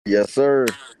Yes, sir.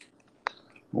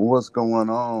 What's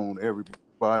going on,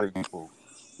 everybody?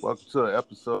 Welcome to the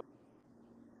episode.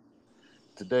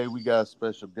 Today we got a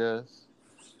special guest,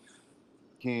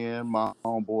 Ken, my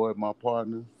homeboy, my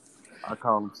partner. I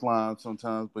call him Slime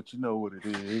sometimes, but you know what it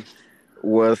is.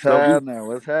 What's So we, happening?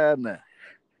 What's happening?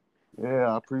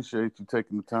 yeah, I appreciate you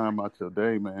taking the time out your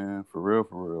day, man. For real,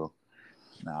 for real.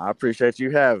 Nah, I appreciate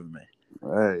you having me.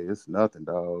 Hey, it's nothing,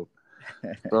 dog.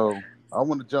 So I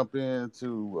want to jump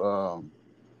into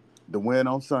the win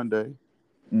on Sunday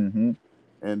Mm-hmm.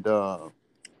 and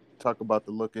talk about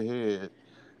the look ahead.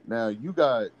 Now you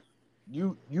got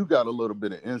a little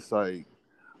bit of insight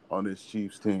on this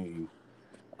Chiefs team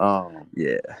um,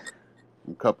 Yeah.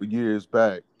 a couple years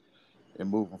back and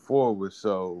moving forward.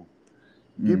 So,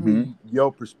 give Mm-hmm. me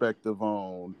your perspective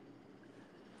on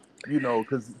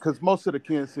because most of the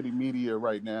Kansas City media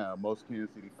right now, most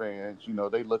Kansas City fans,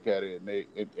 they look at it and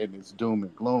and it's doom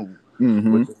and gloom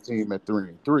Mm-hmm. with the team at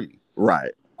 3-3.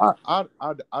 Right. I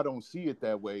don't see it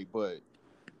that way, but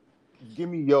give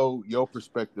me your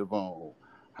perspective on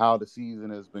how the season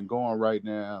has been going right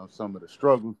now, some of the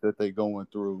struggles that they're going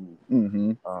through,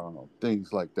 Mm-hmm.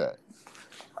 things like that.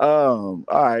 All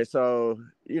right. So,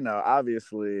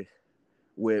 obviously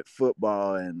with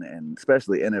football and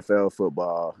especially NFL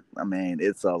football, I mean,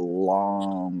 it's a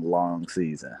long, long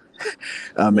season.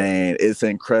 I Yeah. mean, it's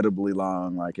incredibly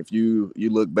long. Like if you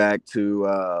look back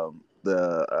to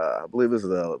the I believe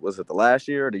it was it the last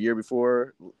year or the year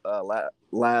before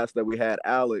last that we had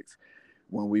Alex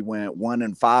when we went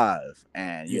 1-5,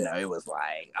 and Yeah. it was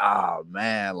like, oh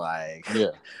man, like,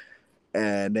 Yeah.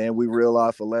 and then we reel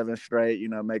off 11 straight,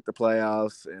 make the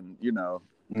playoffs, and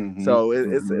Mm-hmm. so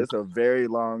Mm-hmm. it's a very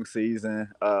long season.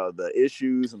 The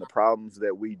issues and the problems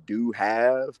that we do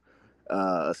have,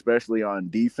 especially on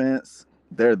defense,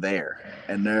 they're there,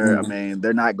 and I Mm-hmm. mean,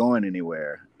 they're not going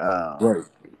anywhere. Right.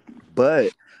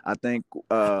 But I think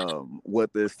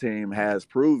what this team has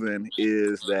proven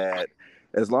is that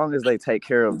as long as they take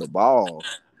care of the ball,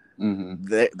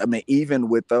 Mm-hmm. I mean, even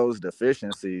with those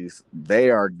deficiencies,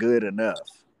 they are good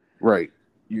enough. Right.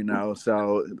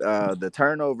 So the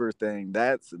turnover thing,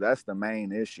 that's the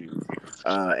main issue,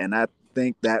 and I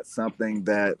think that's something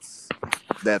that's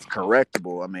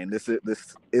correctable. I mean, this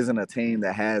isn't a team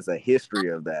that has a history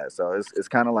of that, so it's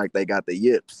kind of like they got the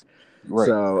yips. Right.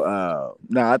 So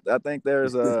no, I think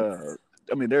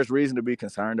I mean, there's reason to be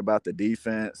concerned about the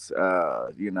defense.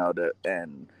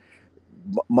 And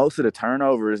most of the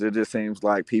turnovers, it just seems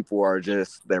like people are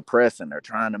they're pressing, they're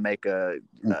trying to make a,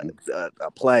 Mm-hmm.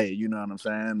 a play. You know what I'm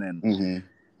saying? And Mm-hmm.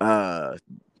 uh,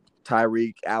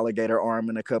 Tyreek alligator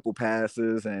arming a couple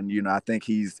passes, and I think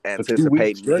he's A few weeks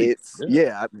anticipating straight. hits.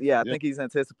 Yeah. Yeah, I Yeah. think he's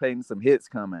anticipating some hits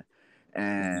coming, Mm-hmm.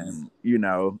 and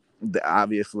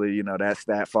obviously, that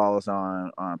stat falls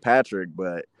on Patrick,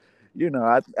 but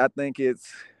I think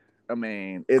I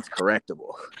mean, it's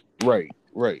correctable. Right.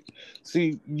 Right.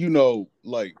 See,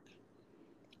 like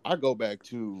I go back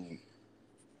to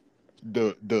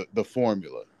the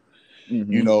formula,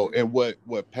 Mm-hmm. and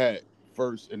what Pat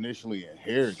first initially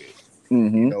inherited.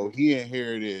 Mm-hmm. He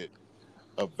inherited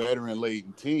a veteran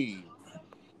laden team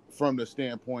from the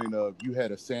standpoint of you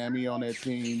had a Sammy on that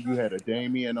team, you had a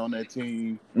Damian on that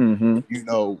team, Mm-hmm. you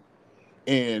know,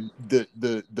 and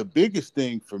the biggest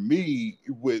thing for me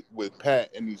with Pat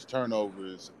and these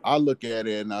turnovers, I look at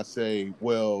it and I say,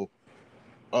 well,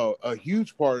 a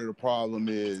huge part of the problem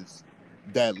is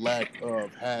that lack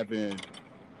of having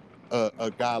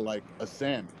a guy like a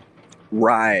Sammy.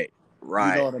 Right. You know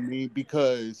Right. what I mean?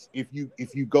 Because if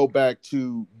you go back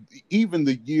to even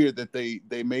the year that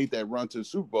they made that run to the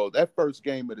Super Bowl, that first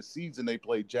game of the season they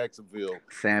played Jacksonville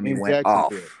Sammy in went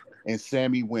Jacksonville, off. and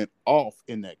Sammy went off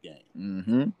in that game.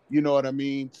 Mm-hmm. You know what I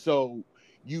mean? So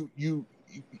you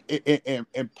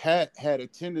and Pat had a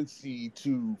tendency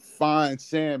to find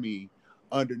Sammy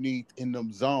underneath in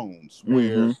them zones Mm-hmm.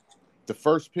 where the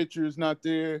first pitcher is not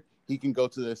there. He can go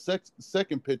to the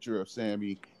second pitcher of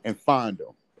Sammy and find him.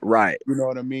 Right. You know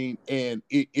what I mean? And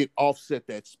it offset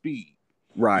that speed.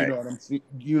 Right. You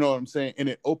know what I'm saying? And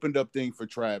it opened up things for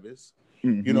Travis. You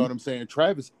know Mm-hmm. what I'm saying?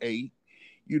 Travis ate.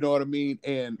 You know what I mean?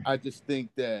 And I just think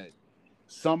that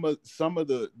some of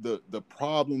the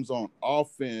problems on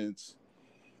offense,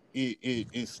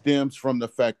 it stems from the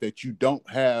fact that you don't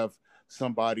have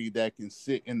somebody that can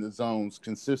sit in the zones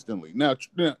consistently. Now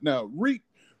Reek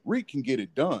can get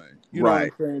it done. You know what I'm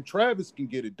Right. saying? Travis can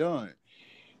get it done.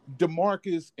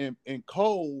 DeMarcus and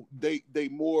Cole, they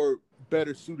more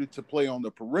better suited to play on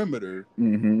the perimeter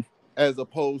Mm-hmm. as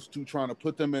opposed to trying to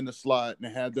put them in the slot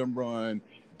and have them run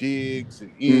digs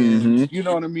and Mm-hmm. ends. You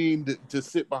know what I mean? To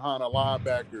sit behind a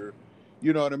linebacker,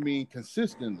 You know what I mean?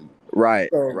 Consistently. Right,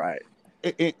 So, right.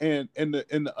 and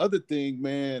the other thing,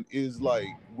 man, is like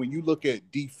when you look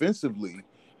at defensively,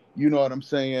 you know what I'm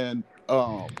saying?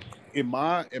 In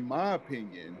my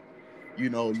opinion,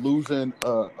 losing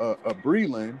a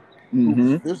Breland who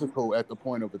was Mm-hmm. physical at the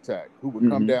point of attack, who would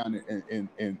come Mm-hmm. down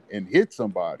and hit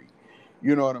somebody.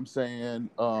 You know what I'm saying?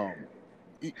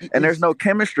 And there's It's no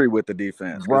chemistry with the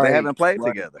defense because they right, haven't played right,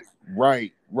 together.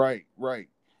 right. Like,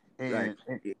 And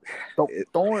it,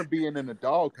 Thorne being in the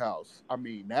doghouse, I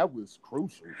mean, that was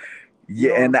crucial. You yeah,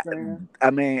 know what and I'm saying?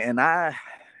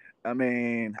 I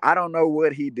mean, I don't know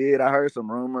what he did. I heard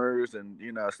some rumors and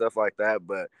stuff like that,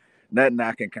 but nothing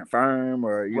I can confirm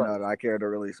or Right. that I care to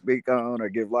really speak on or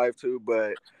give life to.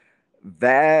 But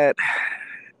that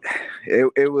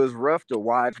it was rough to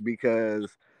watch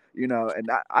because and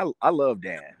I love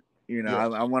Dan. Yeah.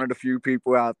 I'm one of the few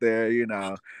people out there,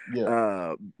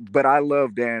 Yeah. but I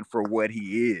love Dan for what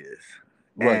he is,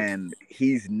 Right. and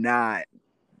he's not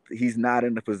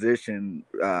in the position,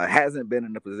 hasn't been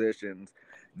in the positions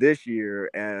this year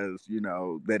as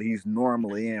that he's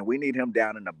normally in. We need him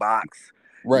down in the box,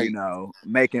 Right.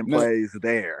 making Now, plays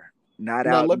there, not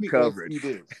now out let in me ask coverage. you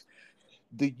this.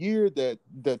 The year that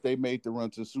they made the run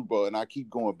to the Super Bowl, and I keep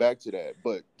going back to that,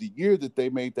 but the year that they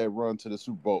made that run to the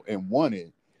Super Bowl and won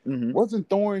it, Hmm. wasn't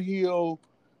Thornhill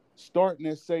starting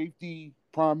at safety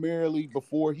primarily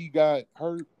before he got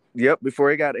hurt? Yep,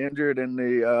 before he got injured in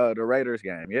the Raiders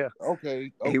game, yeah,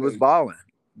 Okay, he was okay. balling.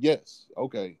 Yes.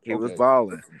 Okay, He was okay.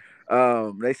 balling.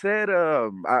 They said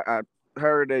I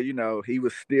heard that he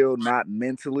was still not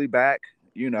mentally back.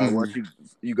 Once Mhm.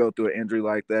 you go through an injury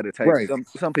like that, it takes Right.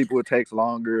 some people it takes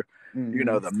longer. Hmm.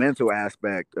 The mental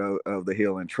aspect of the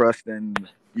healing, trusting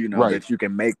Right. that you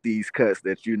can make these cuts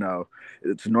that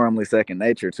it's normally second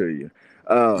nature to you.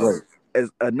 Um, Right. as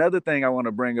another thing I want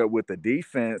to bring up with the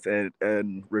defense and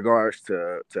in regards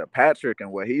to Patrick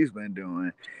and what he's been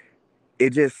doing,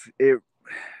 it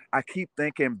I keep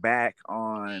thinking back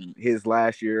on his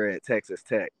last year at Texas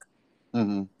Tech,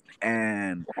 Hmm.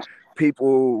 and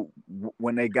people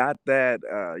when they got that,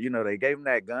 they gave him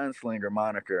that gunslinger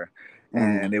moniker, Hmm.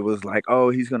 and it was like, oh,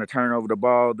 he's going to turn over the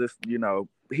ball.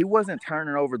 He wasn't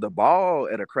turning over the ball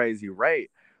at a crazy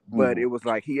rate, but Hmm. it was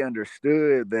like he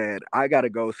understood that I got to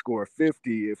go score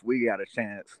 50 if we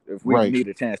Right. need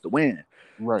a chance to win.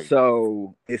 Right.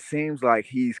 So it seems like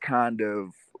he's kind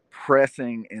of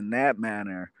pressing in that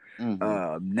manner Hmm.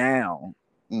 now,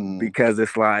 Hmm. because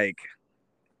it's like,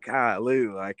 golly,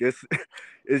 like Hmm.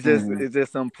 it's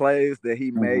just some plays that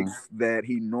he Hmm. makes that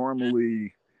he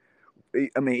normally.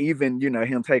 I mean, even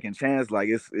him taking chance, like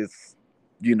it's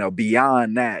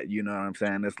beyond that. You know what I'm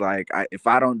saying? It's like if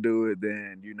I don't do it,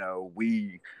 then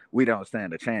we don't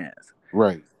stand a chance.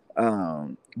 Right.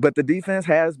 But the defense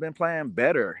has been playing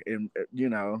better, and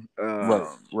Right.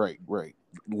 Right. Right.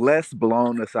 less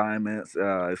blown assignments,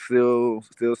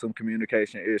 still some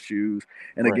communication issues.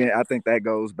 And Right. again, I think that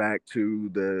goes back to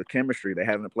the chemistry. They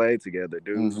haven't played together.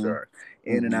 Dudes Hmm. are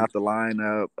in and Hmm. out the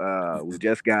lineup. We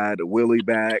just got Willie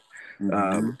back.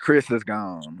 Hmm. Chris is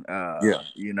gone.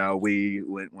 Yeah. We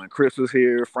when Chris was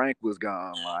here, Frank was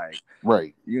gone. Like,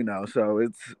 Right. so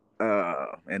it's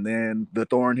and then the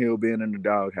Thornhill being in the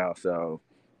doghouse. So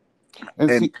And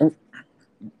and see,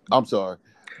 I'm sorry,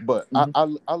 but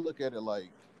mhm, I look at it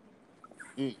like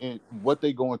in what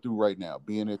they going through right now,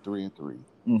 being at 3-3,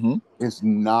 mhm, it's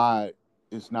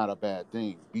not a bad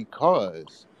thing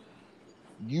because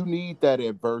you need that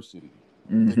adversity.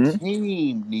 The mhm,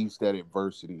 team needs that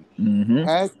adversity. mhm,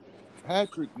 Pat,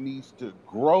 Patrick needs to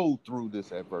grow through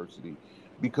this adversity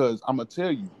because I'm gonna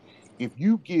tell you, if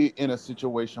you get in a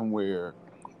situation where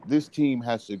this team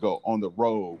has to go on the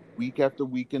road week after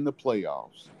week in the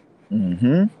playoffs,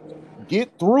 mhm.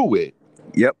 get through it,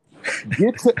 Yep.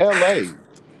 get to LA,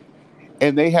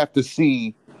 and they have to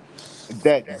see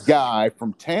that guy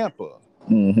from Tampa.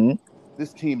 Mhm,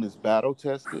 This team is battle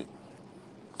tested.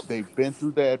 They've been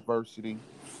through the adversity.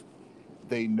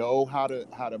 They know how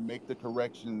to make the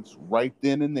corrections right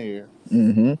then and there.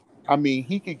 mhm. I mean,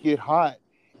 he could get hot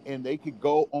and they could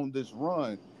go on this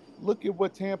run. Look at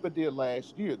what Tampa did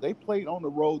last year. They played on the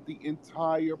road the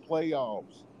entire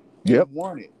playoffs Yep. and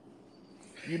won it.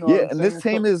 You know what Yeah, I'm and this saying?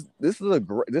 team So is this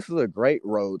is a great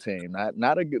road team.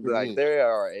 Not a good, it like, is. they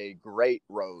are a great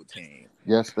road team.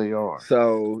 Yes, they are.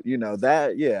 So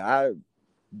that, yeah, I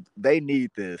they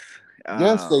need this.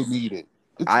 Yes, they Um, need it.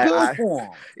 It's good I for them.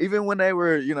 even when they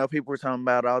were, people were talking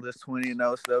about all this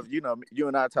 20-0 stuff. You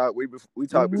and I talked. We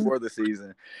talked Hmm. before the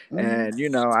season, Hmm.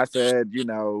 and I said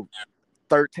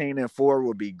 13-4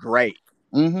 would be great.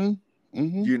 Hmm. Hmm.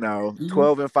 Hmm.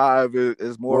 12-5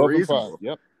 is more 12-5. reasonable.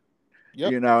 Yep.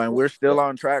 Yep. And we're still Yep.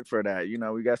 on track for that.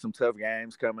 We got some tough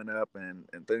games coming up and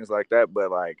things like that.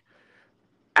 But like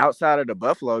outside of the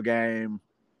Buffalo game,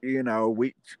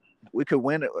 we could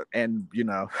win it, and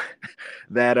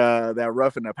that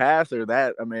roughing the passer.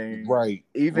 That I mean, Right.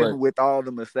 even Right. with all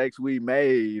the mistakes we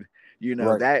made,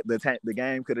 Right. that the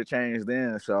game could have changed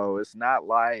then. So it's not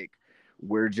like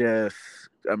we're just,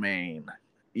 I mean,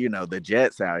 the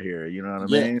Jets out here. You know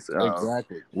what I Yeah, mean? So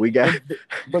exactly. we got.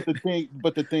 But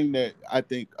the thing that I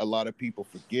think a lot of people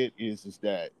forget is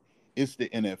that it's the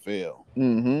NFL,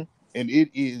 Mm-hmm. and it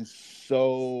is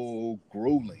so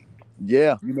grueling.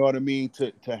 Yeah. You know what I mean?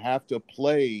 To have to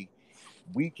play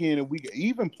week in and week,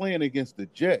 even playing against the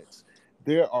Jets,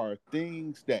 there are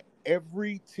things that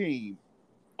every team,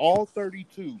 all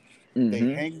 32, they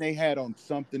Mm-hmm. hang their hat on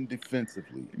something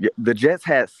defensively. Yeah, the Jets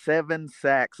had 7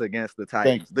 sacks against the Thank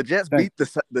Titans. you. The Jets Thank beat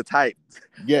the Titans,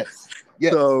 you. Yes.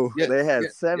 Yes. so they Yes. had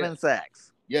Yes. 7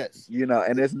 sacks. Yes.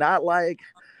 And it's not like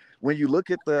when you look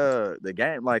at the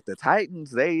game, like the Titans,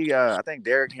 they I think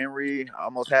Derrick Henry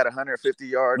almost had 150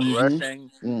 yards Mm-hmm.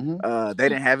 rushing. Mm-hmm. They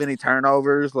didn't have any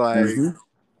turnovers. Like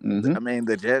Mm-hmm. Mm-hmm. I mean,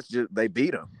 the Jets just they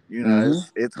beat them. It's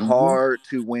Mm-hmm. Mm-hmm. hard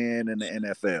to win in the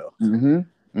NFL. Mm-hmm.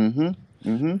 Mm-hmm.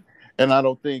 Mm-hmm. And I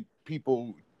don't think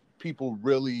people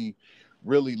really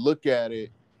look at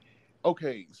it.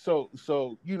 Okay, so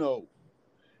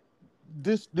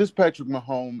this Patrick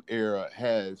Mahomes era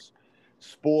has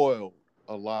spoiled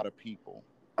a lot of people.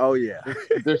 Oh yeah,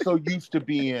 They're so used to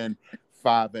being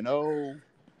 5-0,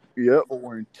 yep.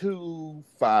 4-2,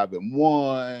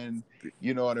 5-1.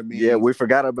 You know what I Yeah, mean? we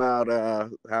forgot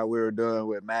about how we were doing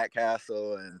with Matt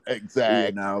Castle and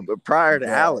Exactly. but prior to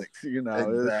Exactly. Alex, it's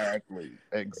Exactly.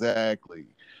 Exactly.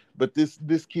 But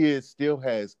this kid still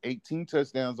has 18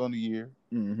 touchdowns on the year.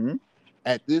 mm-hmm.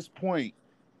 At this point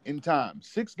in time,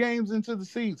 6 games into the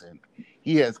season,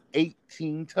 he has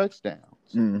 18 touchdowns.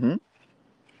 Mm-hmm.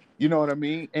 You know what I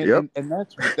mean? And Yep. and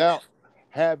that's without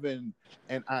having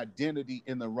an identity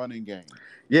in the running game.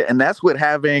 Yeah, and that's with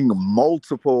having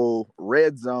multiple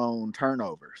red zone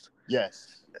turnovers.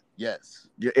 Yes. Yes.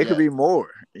 Yeah, it could Yes. be more.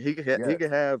 He could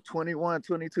Yes. have 21,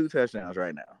 22 touchdowns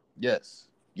right now. Yes.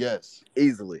 Yes.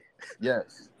 Easily.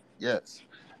 Yes. Yes.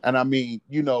 And I mean,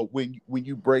 when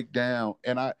you break down,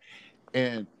 and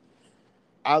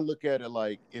I look at it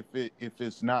like if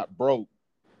it's not broke,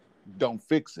 don't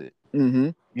fix it. Mm-hmm.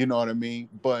 You know what I mean?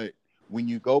 But when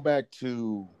you go back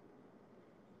to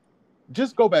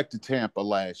Tampa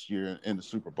last year in the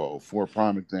Super Bowl for a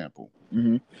prime example,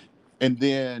 Mm-hmm. and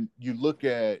then you look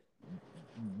at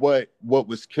what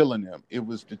was killing them. It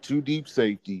was the two deep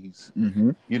safeties.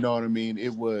 Mm-hmm. You know what I mean?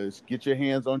 It was get your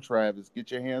hands on Travis,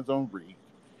 get your hands on Reek,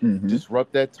 Mm-hmm.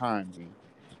 disrupt that timing.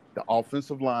 The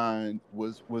offensive line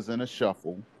was in a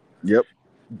shuffle. Yep.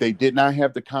 They did not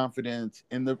have the confidence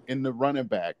in the running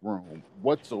back room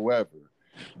whatsoever.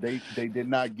 They did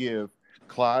not give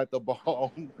Clyde the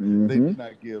ball. They Mm-hmm. did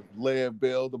not give Lev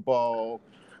Bell the ball,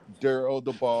 Darrell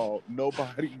the ball.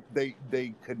 Nobody.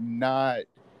 They could not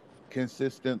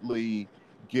consistently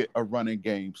get a running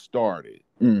game started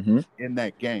Mm-hmm. in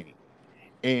that game.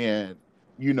 And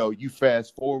you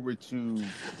fast forward to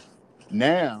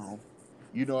now,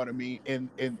 you know what I mean? And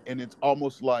it's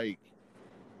almost like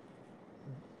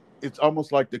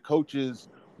the coaches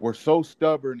were so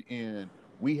stubborn in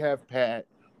we have Pat,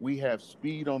 we have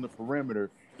speed on the perimeter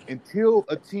until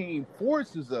a team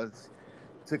forces us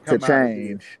to To come out of this.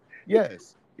 change.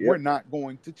 Yes, we're Yep. not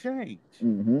going to change.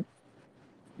 Mm-hmm.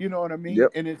 You know what I mean?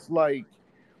 Yep. And it's like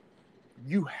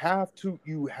you have to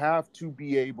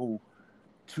be able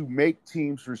to make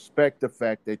teams respect the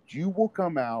fact that you will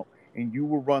come out and you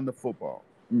will run the football.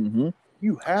 Mm-hmm.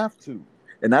 You have to.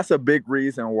 And that's a big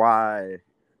reason why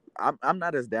I'm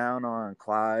not as down on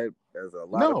Clyde as a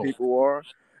lot of No, people are.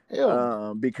 hell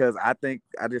no. Because I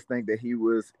just think that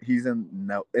he's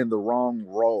in the wrong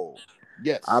role. I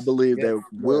Yes, believe yes, that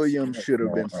yes, Williams yes, should have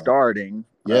no, been no. starting.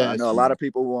 I know Yes, a lot no. of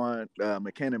people want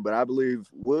McKinnon, but I believe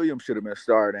Williams should have been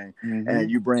starting. Mm-hmm. And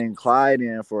you bring Clyde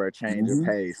in for a change of Mm-hmm.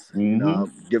 pace. Mm-hmm.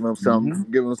 Mm-hmm.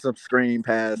 Give him some screen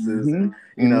passes and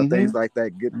Mm-hmm. Mm-hmm. things like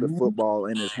that. Get the Mm-hmm. football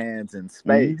in his hands in Mm-hmm.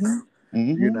 space.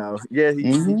 Mm-hmm. Yeah, he, he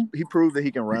Mm-hmm. he proved that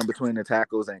he can run between the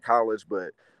tackles in college, but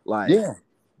like Yeah.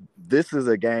 this is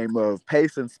a game of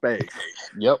pace and space.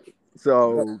 Yep. Yep.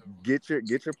 So get your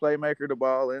playmaker the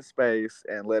ball in space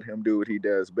and let him do what he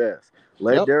does best.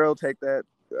 Let Yep. Darrell take that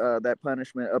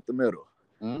punishment up the middle,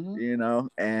 Mm-hmm.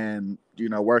 and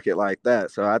work it like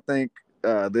that. So I think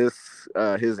this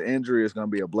his injury is going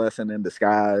to be a blessing in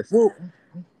disguise. Well,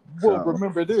 So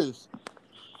remember this.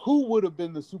 Who would have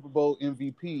been the Super Bowl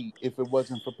MVP if it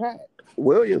wasn't for Pat?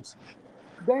 Williams,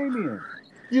 Damian.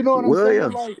 You know what I'm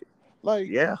saying? Williams, Like, Like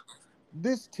Yeah.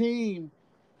 this team,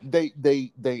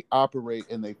 they operate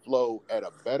and they flow at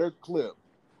a better clip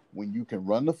when you can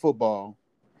run the football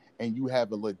and you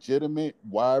have a legitimate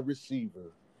wide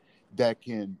receiver that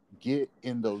can get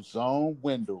in those zone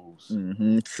windows,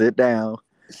 Sit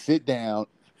down.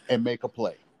 and make a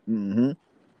play. Mm-hmm.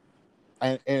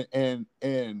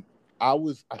 And I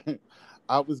was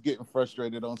I was getting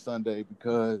frustrated on Sunday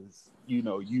because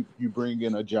you bring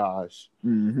in a Josh,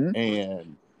 Mm-hmm.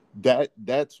 and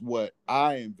that's what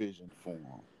I envisioned for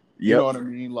him. You know Yep. what I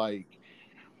mean? Like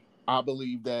I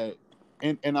believe that,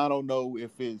 and I don't know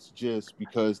if it's just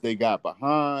because they got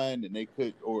behind and they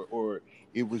could, or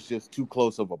it was just too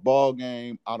close of a ball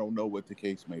game. I don't know what the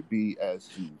case may be as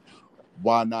to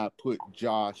why not put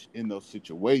Josh in those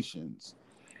situations.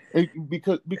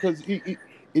 Because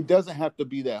it doesn't have to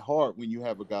be that hard when you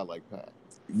have a guy like Pat.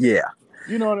 Yeah.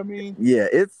 You know what I mean? Yeah.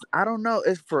 I don't know.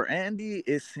 It's for Andy.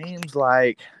 It seems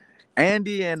like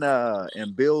Andy and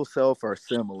Bill Self are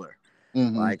similar.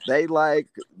 Mm-hmm. Like they like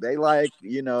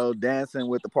dancing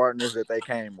with the partners that they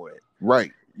came with.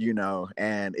 Right.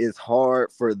 And it's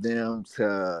hard for them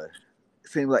to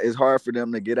seem like it's hard for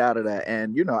them to get out of that.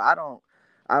 And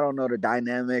I don't know the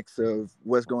dynamics of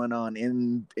what's going on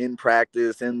in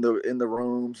practice in the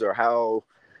rooms, or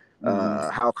Mm-hmm.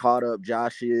 how caught up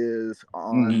Josh is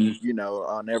Mm-hmm.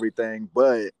 on everything.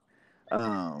 But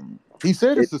um He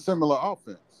said it it's a similar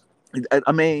offense.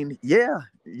 I mean, yeah,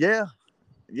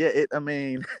 I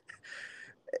mean,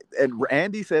 and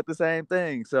Andy said the same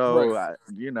thing. Right. So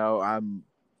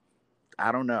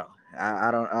I don't know.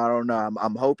 I don't know.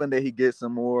 I'm hoping that he gets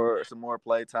some more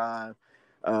play time.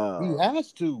 He Uh,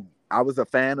 has to. I was a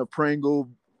fan of Pringle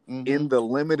Mm-hmm. in the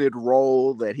limited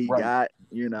role that he Right. got.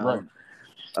 Right.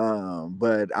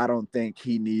 But I don't think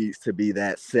he needs to be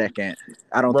that second.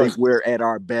 I don't Right. think we're at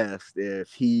our best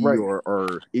if he Right.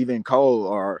 or even Cole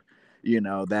are,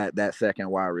 that second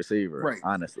wide receiver. Right.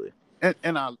 Honestly.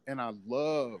 And I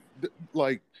love,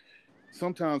 like,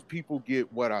 sometimes people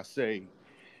get what I say,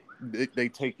 they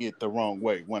take it the wrong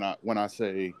way when I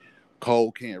say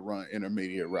Cole can't run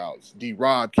intermediate routes, D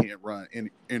Rob can't run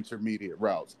intermediate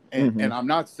routes, Hmm. and I'm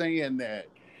not saying that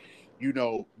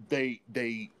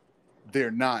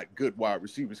they're not good wide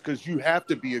receivers, because you have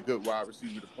to be a good wide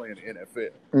receiver to play in the NFL.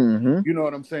 Hmm. You know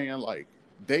what I'm saying? Like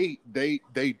they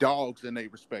dogs in their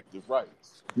respective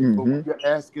rights, but when Hmm. you're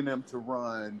asking them to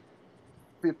run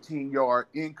 15-yard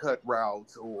in cut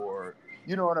routes, or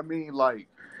you know what I mean, like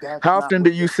that's How not often do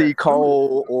what you they're see best suited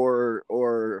Cole for.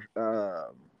 or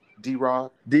D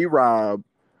Rob. D Rob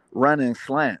running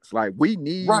slants? Like we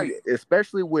need, Right.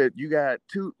 especially with you got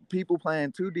two people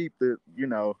playing too deep. That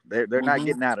they're not Hmm.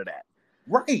 getting out of that.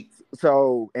 Right.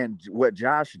 So, and what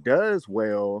Josh does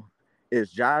well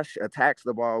is Josh attacks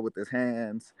the ball with his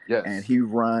hands, and Yes. he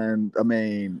run. I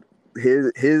mean,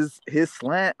 his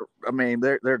slant. I mean,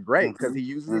 they're great because Hmm. he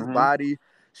uses his Hmm. body,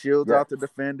 shields Yes. off the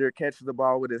defender, catches the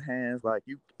ball with his hands. Like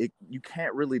you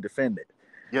can't really defend it.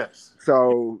 Yes.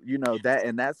 So that,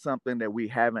 and that's something that we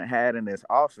haven't had in this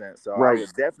offense. So I Right.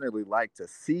 would definitely like to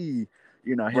see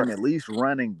him Right. at least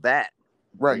running that.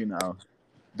 Right. You know,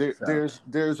 so.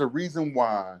 There's a reason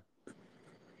why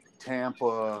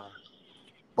Tampa,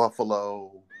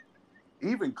 Buffalo,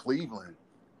 even Cleveland,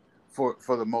 for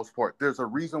the most part, there's a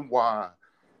reason why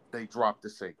they drop the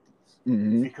safeties,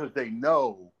 Hmm. because they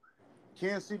know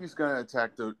Kansas City's going to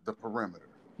attack the perimeter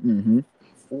Hmm.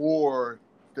 or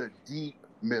the deep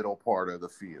middle part of the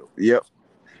field. Yep.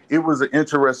 It was an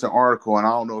interesting article, and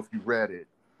I don't know if you read it,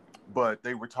 but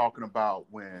they were talking about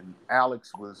when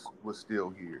Alex was still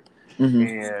here, Hmm.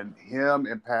 and him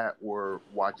and Pat were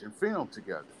watching film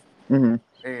together, Hmm.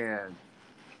 and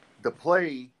the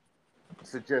play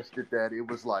suggested that it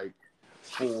was like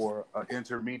for an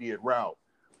intermediate route,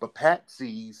 but Pat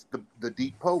sees the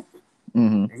deep post,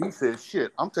 Hmm. and he says,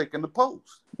 "Shit, I'm taking the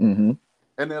post," Hmm.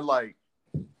 and they're like,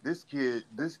 this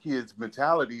kid's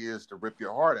mentality is to rip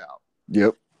your heart out.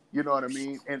 Yep. You know what I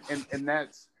mean? And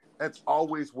that's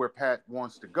always where Pat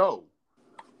wants to go.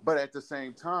 But at the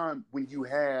same time, when you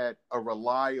had a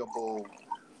reliable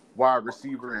wide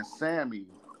receiver in Sammy,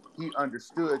 he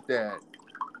understood that,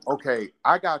 okay,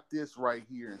 I got this right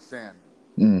here in Sammy,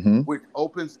 Hmm. which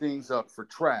opens things up for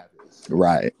Travis,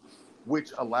 Right.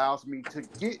 which allows me to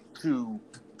get to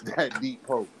that deep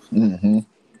post. Hmm.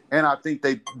 And I think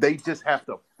they just have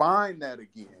to find that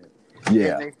again. And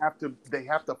Yeah. they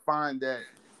have to find that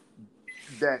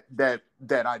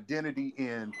identity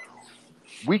in,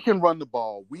 we can run the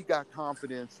ball. We got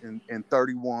confidence in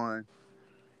 31.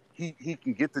 He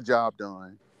can get the job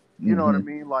done. You know what I Hmm.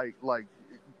 mean? Like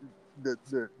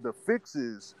the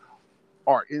fixes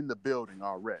are in the building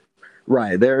already.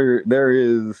 Right. There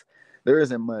is. there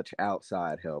isn't much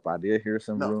outside help. I did hear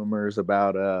some No, rumors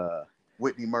about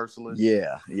Whitney Merciless.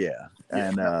 yeah. Yeah.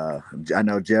 And I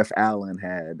know Jeff Allen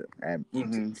had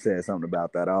Mm-hmm. said something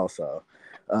about that also.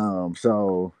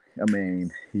 So I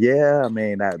mean, yeah, I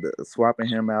mean, swapping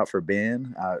him out for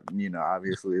Ben,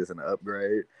 obviously is an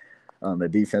upgrade on the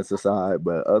defensive side.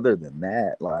 But other than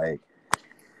that, like,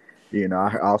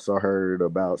 I also heard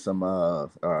about some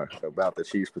about the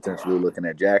Chiefs potentially looking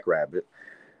at Jackrabbit.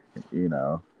 You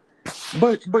know,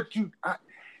 But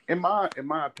in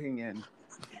my opinion,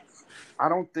 I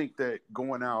don't think that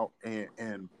going out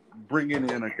and bringing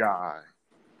in a guy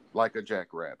like a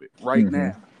Jackrabbit right hmm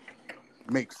now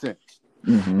makes sense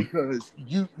hmm because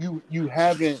you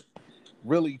haven't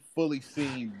really fully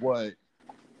seen what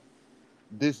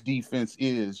this defense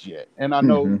is yet.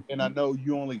 hmm And I know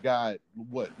you only got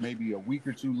what, maybe a week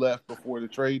or two left before the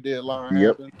trade deadline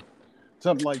Yep, happens,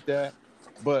 something like that.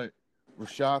 But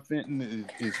Rashad Fenton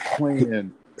is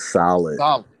playing solid.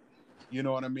 solid. You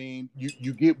know what I mean?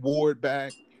 You get Ward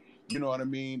back, you know what I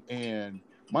mean? And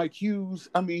Mike Hughes,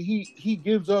 I mean, he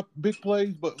gives up big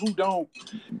plays, but who don't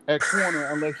at corner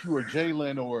unless you are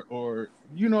Jalen or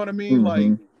you know what I mean? hmm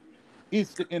Like,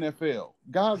 it's the NFL.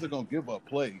 Guys are gonna give up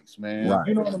plays, man. You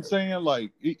Right. know what I'm saying?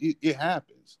 Like, it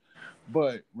happens.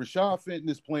 But Rashad Fenton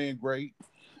is playing great.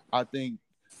 I think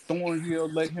Thornhill,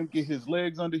 let him get his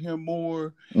legs under him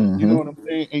more. You know hmm what I'm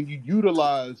saying? And you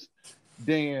utilize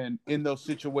Dan in those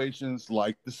situations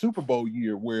like the Super Bowl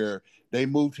year where they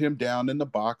moved him down in the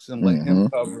box and let him hmm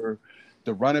cover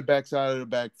the running backs out of the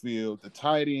backfield, the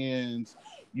tight ends.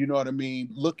 You know what I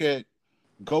mean?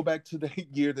 Go back to the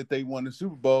year that they won the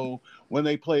Super Bowl when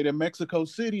they played in Mexico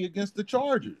City against the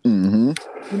Chargers. hmm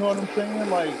You know what I'm saying?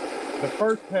 Like, the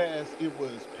first pass, it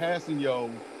was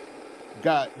Passanio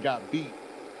got beat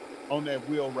on that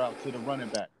wheel route to the running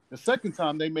back. The second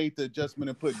time they made the adjustment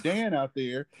and put Dan out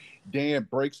there, Dan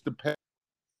breaks the pass.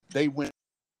 They went.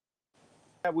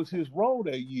 That was his role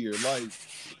that year. Like,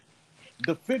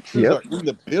 the fixes Yep. are in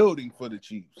the building for the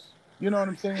Chiefs. You know what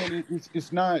I'm saying?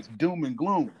 It's not doom and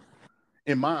gloom,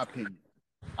 in my opinion.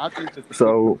 I think that the fixes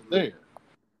So are there.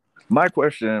 my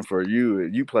question for you: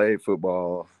 you played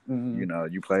football.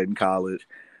 Mm-hmm. You played in college.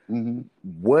 Mm-hmm.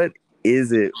 What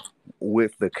is it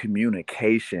with the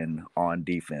communication on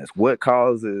defense? What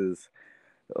causes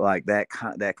like that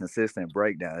consistent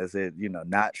breakdown? Is it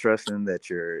not trusting that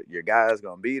your guy's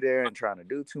gonna be there and trying to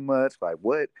do too much? Like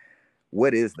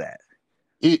what is that?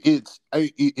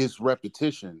 It's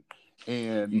repetition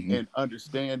hmm and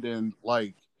understanding.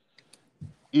 Like,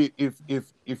 if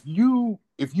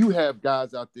you have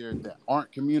guys out there that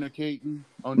aren't communicating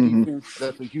on hmm defense,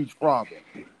 that's a huge problem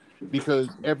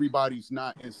because everybody's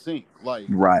not in sync. Like,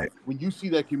 Right. when you see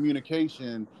that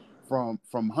communication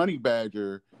from Honey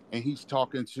Badger and he's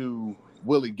talking to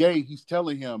Willie Gay, he's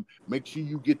telling him, make sure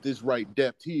you get this right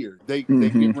depth here. They hmm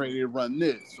get ready to run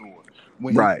this. Or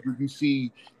Right. when you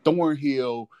see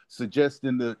Thornhill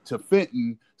suggesting to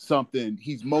Fenton something,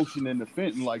 he's motioning to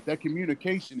Fenton. Like, that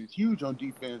communication is huge on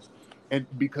defense, and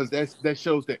because that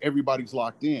shows that everybody's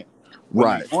locked in. When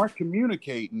they Right. aren't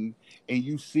communicating and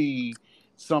you see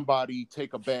somebody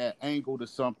take a bad angle to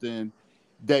something,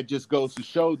 that just goes to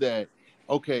show that,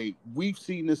 okay, we've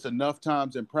seen this enough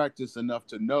times in practice enough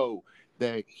to know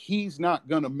that he's not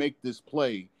going to make this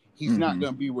play. He's not hmm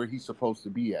going to be where he's supposed to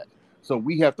be at. So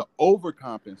we have to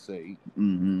overcompensate.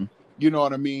 hmm You know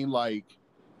what I mean? Like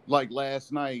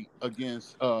last night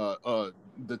against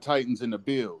the Titans and the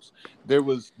Bills. There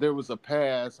was a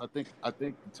pass. I think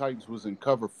the Titans was in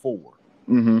cover 4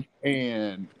 hmm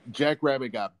and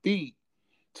Jackrabbit got beat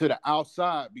to the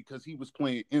outside because he was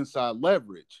playing inside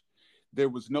leverage. There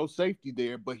was no safety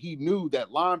there, but he knew that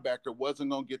linebacker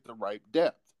wasn't going to get the right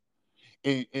depth.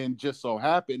 And just so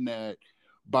happened that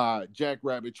by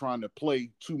Jackrabbit trying to play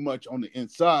too much on the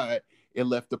inside, it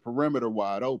left the perimeter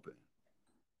wide open.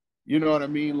 You know what I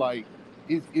mean? Like,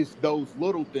 it's those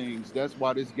little things. That's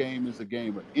why this game is a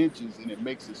game of inches, and it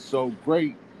makes it so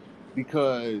great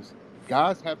because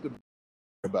guys have to be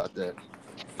about that.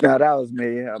 No, that was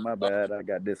me. My bad. I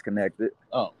got disconnected.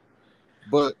 Oh,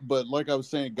 but like I was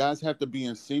saying, guys have to be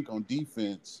in sync on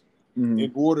defense hmm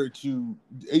in order to,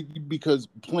 because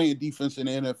playing defense in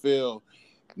the NFL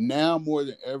now more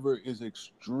than ever is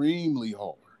extremely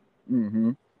hard.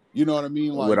 hmm You know what I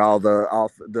mean? With Like, all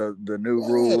the new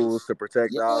rules yes, to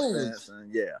protect the offense, yes,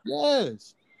 and yeah.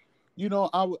 yes.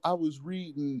 I was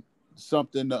reading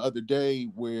something the other day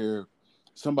where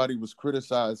somebody was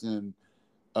criticizing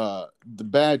the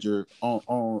Badger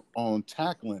on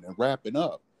tackling and wrapping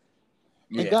up.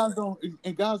 And Yeah.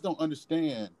 guys don't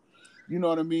understand, you know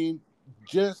what I mean,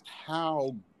 just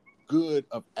how good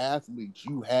of athletes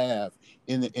you have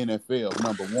in the NFL,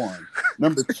 number one.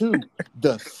 Number two,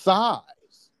 the size.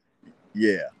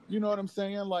 Yeah. You know what I'm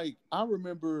saying? Like, I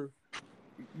remember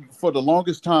for the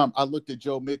longest time, I looked at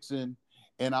Joe Mixon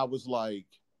and I was like,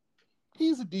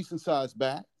 he's a decent sized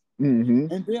back.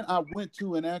 Mm-hmm. And then I went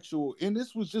to an actual, and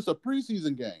this was just a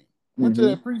preseason game. Went to Mm-hmm.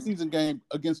 that preseason game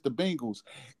against the Bengals,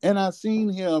 and I seen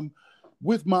him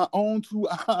with my own two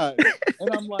eyes, and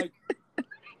I'm like,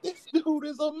 this dude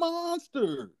is a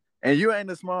monster. And you ain't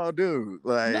a small dude.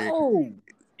 Like, No,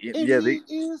 and yeah, he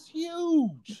is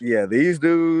huge. yeah, these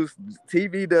dudes,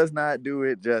 TV does not do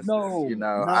it justice. No, You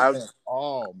know, not at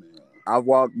all, man. I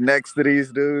walked next to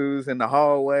these dudes in the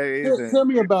hallways. Tell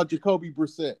me about Jacoby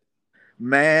Brissett.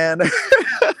 Man.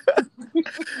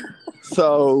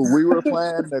 So we were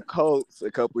playing the Colts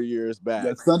a couple years back.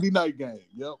 That Sunday night game.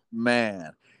 Yep.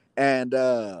 Man. And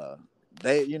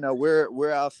they,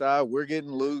 we're outside, we're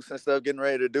getting loose and stuff, getting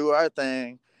ready to do our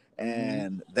thing.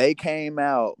 And they came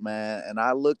out, man, and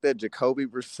I looked at Jacoby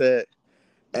Brissett,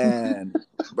 and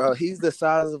bro, he's the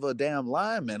size of a damn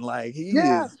lineman. Like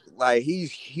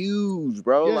he's huge,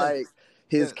 bro. Yes. Like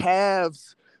his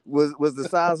calves was the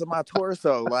size of my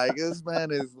torso. Like this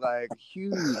man is like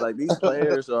huge. Like these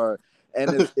players are,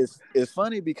 and it's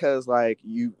funny because like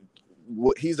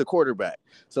he's a quarterback.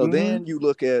 So then you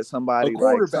look at somebody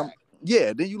like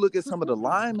then you look at some of the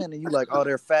linemen and you like, oh,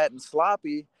 they're fat and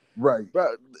sloppy. Right,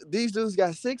 bro. These dudes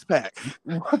got six packs.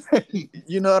 Right.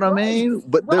 You know what I mean?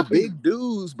 But they're big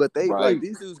dudes. But they like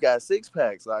these dudes got six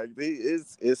packs. Like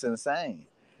it's insane.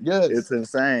 Yes, it's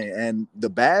insane. And the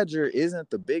Badger isn't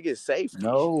the biggest safety.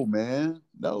 No, man.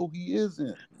 No, he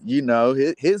isn't. You know,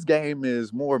 his game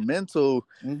is more mental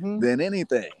than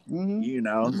anything. You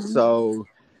know, so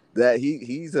that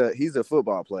he's a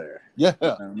football player. Yeah. You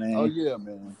know what I mean? Oh yeah,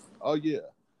 man. Oh yeah.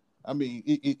 I mean,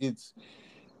 it's.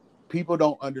 People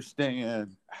don't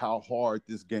understand how hard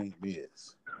this game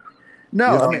is.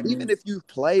 No, I mean, even if you've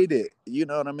played it, you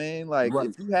know what I mean? Like,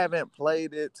 if you haven't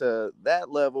played it to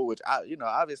that level, which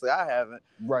obviously I haven't.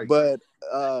 Right. But,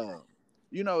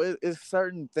 it's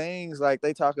certain things like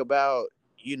they talk about,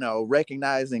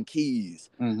 recognizing keys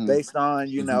based on,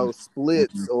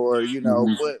 splits or,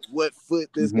 what foot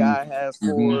this guy has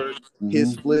for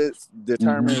his splits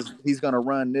determines he's going to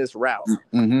run this route.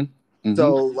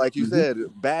 So, like you said,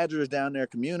 Badgers down there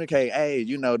communicate, hey,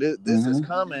 this is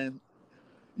coming,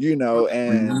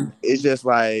 and it's just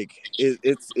like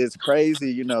it's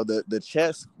crazy, the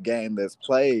chess game that's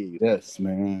played. Yes,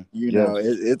 man.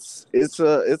 It's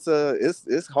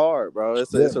hard, bro.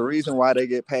 It's a reason why they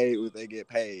get paid what they get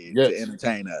paid to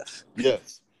entertain us.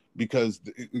 Yes, because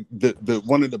the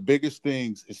one of the biggest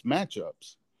things is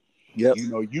matchups. Yep.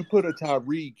 You put a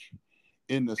Tyreek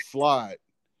in the slot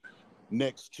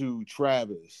next to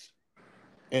Travis,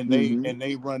 and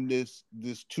they run this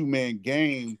 2-man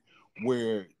game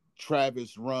where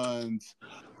Travis runs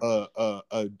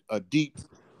a deep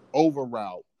over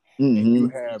route, and you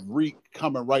have Reek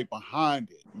coming right behind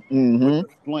it with a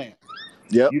slant.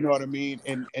 Yep. You know what I mean?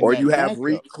 And or you have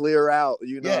Reek clear out.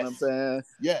 You know what I'm saying?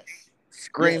 Yes.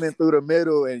 Screaming through the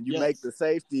middle, and you make the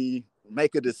safety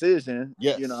make a decision.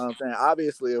 Yes. You know what I'm saying?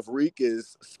 Obviously, if Reek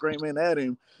is screaming at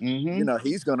him,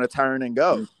 he's gonna turn and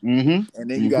go. And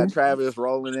then you got Travis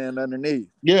rolling in underneath.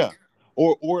 Yeah.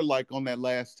 Or like on that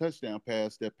last touchdown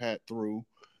pass that Pat threw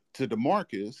to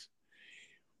DeMarcus,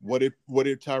 what did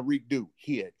Tyreek do?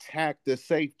 He attacked the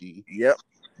safety. Yep.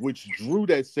 Which drew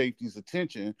that safety's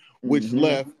attention, which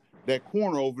left that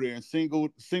corner over there and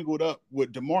singled up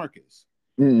with DeMarcus.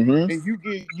 And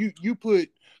you put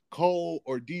Cole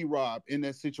or D-Rob in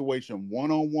that situation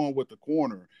one-on-one with the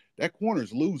corner, that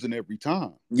corner's losing every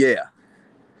time. Yeah.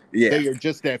 They are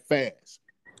just that fast.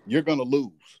 You're gonna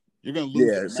lose.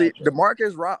 Yeah. See,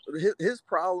 DeMarcus, his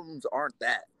problems aren't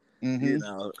that.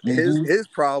 His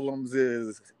problems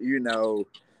is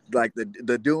like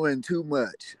the doing too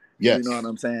much. Yes. You know what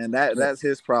I'm saying? That's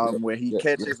his problem where he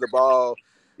catches the ball.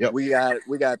 Yep. We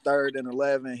got 3rd and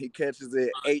 11. He catches it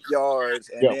 8 yards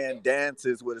and then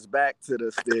dances with his back to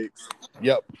the sticks.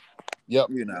 Yep. Yep.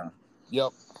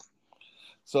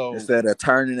 So instead of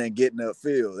turning and getting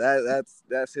upfield,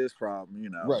 that's his problem.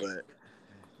 Right.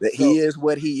 But he is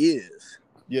what he is.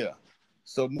 Yeah.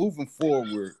 So moving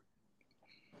forward,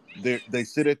 they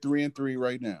sit at 3-3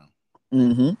 right now.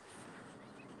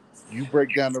 You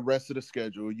break down the rest of the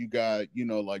schedule. You got,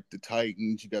 like the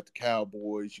Titans, you got the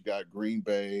Cowboys, you got Green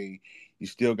Bay, you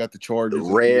still got the Chargers,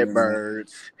 the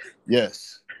Redbirds.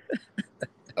 Yes.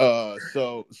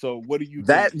 So what do you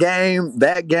that think?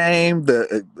 game,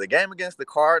 the game against the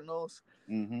Cardinals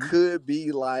could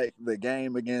be like the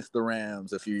game against the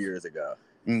Rams a few years ago.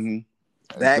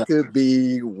 that exactly. could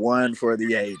be one for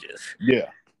the ages. Yeah,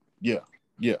 yeah,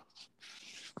 yeah.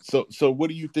 So what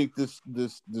do you think this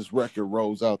record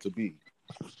rolls out to be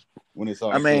when it's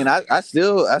I all mean, said? I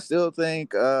still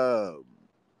think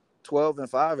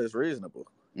 12-5 is reasonable.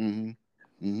 Mm-hmm. You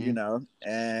Mm-hmm. know,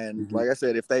 and Mm-hmm. like I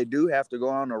said, if they do have to go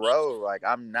on the road, like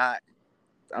I'm not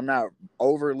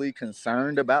overly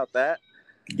concerned about that.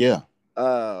 Yeah.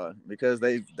 Because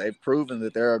they've proven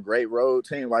that they're a great road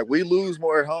team. Like we lose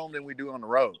more at home than we do on the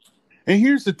road. And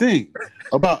here's the thing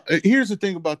about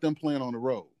them playing on the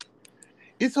road.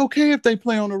 It's okay if they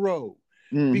play on the road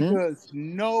Mm-hmm. because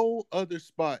no other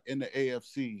spot in the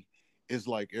AFC is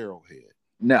like Arrowhead.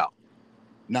 No.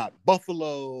 Not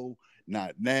Buffalo,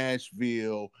 not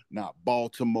Nashville, not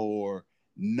Baltimore.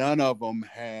 None of them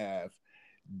have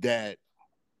that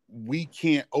we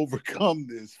can't overcome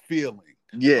this feeling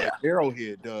Yeah. like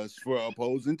Arrowhead does for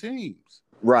opposing teams.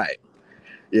 Right.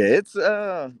 Yeah. It's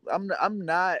I'm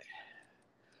not.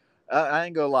 I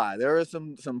ain't gonna lie. There were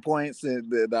some points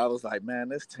that I was like, man,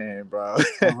 this team, bro.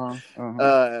 Uh-huh.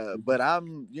 Uh-huh. But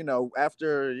I'm,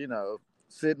 after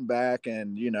sitting back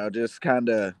and just kind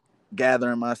of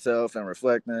gathering myself and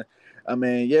reflecting. I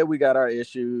mean, yeah, we got our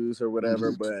issues or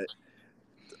whatever, Mm-hmm. but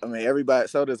I mean, everybody.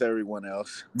 So does everyone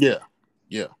else. Yeah.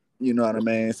 Yeah. You know what I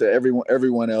mean? So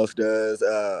everyone else does.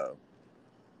 The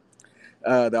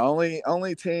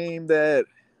only team that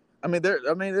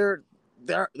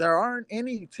there aren't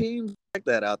any teams like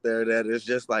that out there that is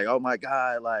just like, oh my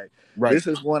god, like Right. this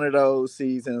is one of those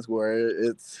seasons where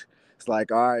it's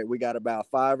like, all right, we got about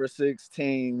 5 or 6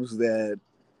 teams that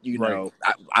Right.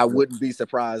 I wouldn't be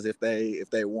surprised if they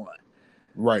won.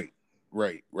 Right.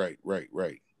 Right. Right. Right.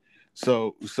 Right.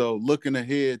 So looking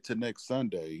ahead to next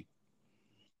Sunday,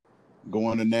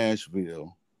 going to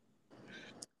Nashville,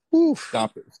 Oof.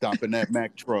 stopping that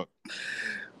Mack truck.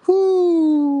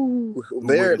 Whoo. Who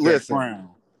There, wears that listen. crown?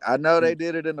 I know they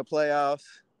did it in the playoffs,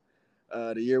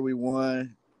 the year we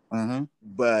won, Uh-huh.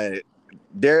 but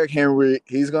Derrick Henry,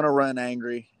 he's gonna run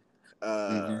angry. Uh,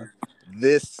 Mm-hmm.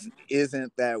 this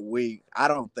isn't that week. I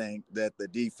don't think that the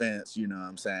defense, you know what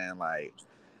I'm saying, like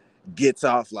gets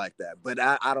off like that. But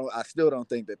I still don't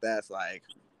think that that's like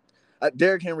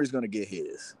Derrick Henry's gonna get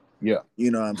his. Yeah. You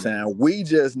know what I'm saying? We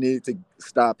just need to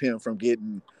stop him from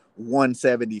getting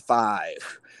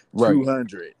 175, Right.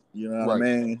 200. You know what I Right.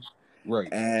 mean? Right.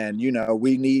 And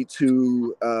we need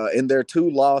to in their 2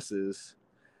 losses,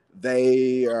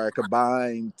 they are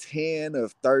combined 10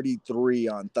 of 33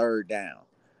 on third down.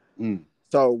 Mm.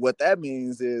 So what that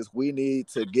means is we need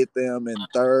to get them in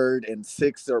 3rd and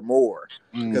 6 or more,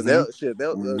 because Mm-hmm.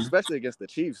 they'll Mm-hmm. especially against the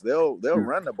Chiefs, they'll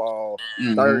run the ball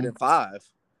 3rd Mm-hmm. and 5,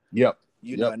 Yep.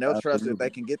 Yep. and they'll trust that they Absolutely.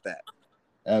 can get that.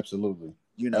 Absolutely.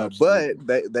 But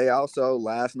Absolutely. they also,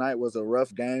 last night was a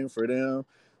rough game for them,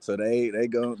 so they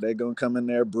gonna come in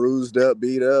there bruised up,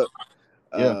 beat up.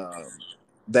 Yeah. Um,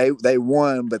 they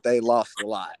won, but they lost a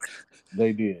lot.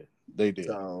 They did. They did.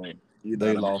 So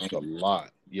They what I lost a mean.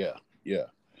 lot. Yeah. Yeah.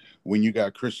 When you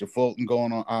got Christian Fulton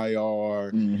going on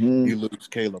IR, Mm-hmm. you lose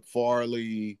Caleb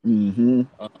Farley. Mm-hmm.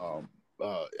 Um,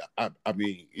 uh, I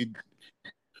mean,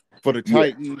 for the Yeah.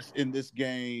 Titans in this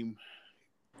game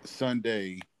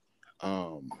Sunday,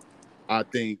 I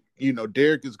think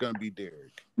Derek is going to be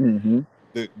Derek. Mm-hmm.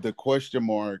 The question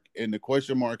mark, and the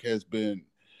question mark has been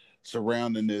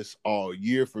surrounding this all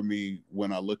year for me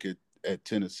when I look at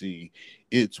Tennessee.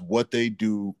 It's what they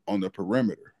do on the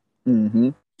perimeter. Mm-hmm.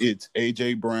 It's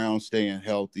AJ Brown staying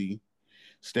healthy,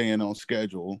 staying on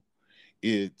schedule.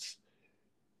 It's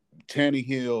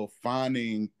Tannehill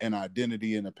finding an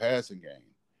identity in the passing game.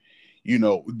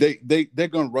 They're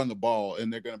going to run the ball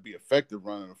and they're going to be effective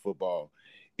running the football.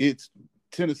 It's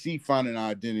Tennessee finding an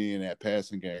identity in that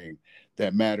passing game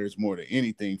that matters more than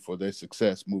anything for their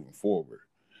success moving forward.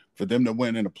 For them to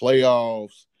win in the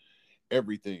playoffs,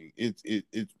 everything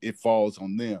it falls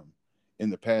on them in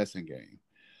the passing game.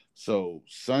 So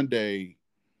Sunday,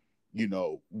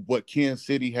 what Kansas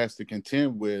City has to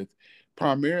contend with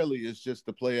primarily is just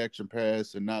the play action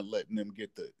pass and not letting them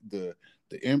get the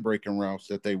in breaking routes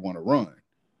that they want to run,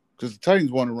 because the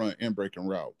Titans want to run in breaking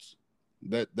routes.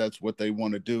 That's what they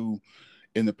want to do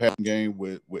in the passing game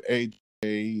with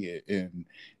AJ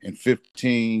and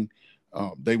 15.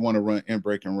 They want to run in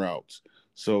breaking routes.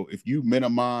 So if you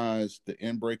minimize the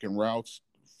in breaking routes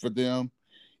for them,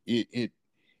 it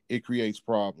creates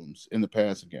problems in the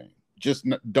passing game. Just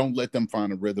don't let them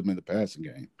find a rhythm in the passing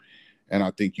game, and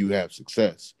I think you have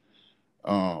success.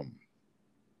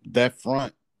 That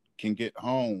front can get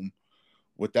home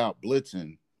without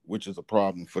blitzing, which is a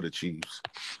problem for the Chiefs.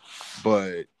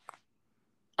 But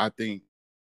I think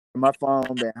My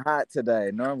phone been hot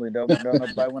today. Normally, don't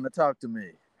nobody want to talk to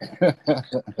me.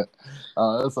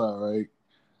 That's all right.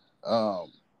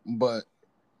 But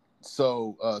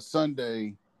so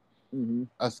Sunday, Hmm.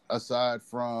 aside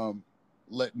from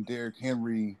letting Derrick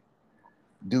Henry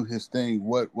do his thing,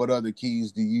 what other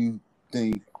keys do you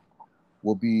think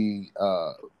will be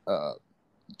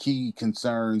key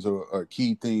concerns or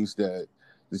key things that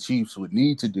the Chiefs would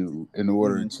need to do in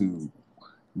order Hmm. to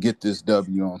get this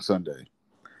W on Sunday?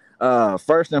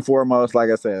 First and foremost, like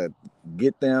I said,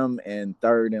 get them in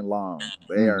third and long.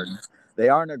 Mm-hmm. They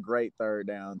aren't a great third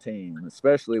down team,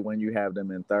 especially when you have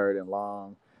them in third and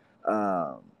long.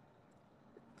 Um,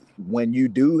 when you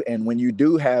do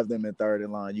have them in third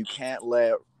and long, you can't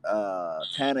let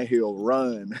Tannehill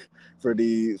run for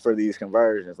these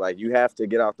conversions. Like, you have to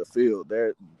get off the field.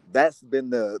 That's been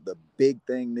the big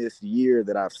thing this year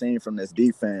that I've seen from this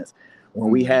defense. When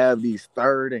we Mm-hmm. have these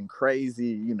third and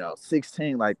crazy,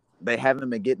 16, like, they haven't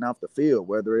been getting off the field,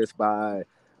 whether it's by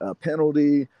a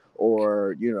penalty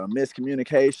or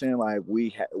miscommunication. Like,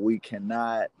 we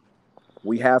cannot.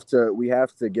 We have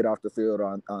to get off the field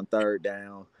on third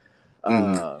down.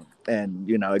 Mm-hmm. And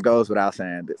it goes without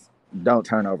saying this: don't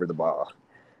turn over the ball.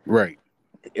 Right.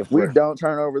 If we Right. don't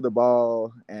turn over the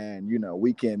ball, and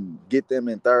we can get them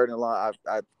in third and long,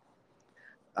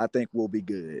 I think we'll be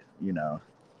good.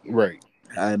 Right.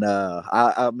 And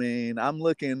I mean, I'm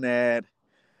looking at,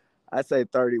 I'd say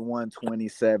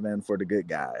 31-27 for the good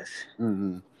guys.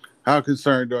 Mm-hmm. How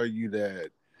concerned are you that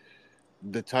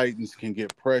the Titans can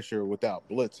get pressure without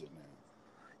blitzing now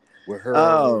with Hurts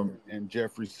Um, and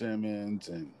Jeffrey Simmons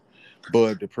and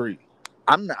Bud Dupree?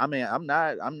 I'm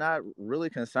not really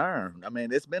concerned. I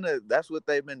mean, that's what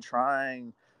they've been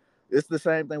trying. It's the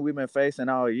same thing we've been facing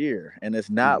all year. And it's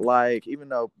not Mm-hmm. like, even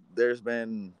though there's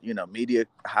been, media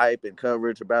hype and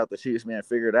coverage about the Chiefs being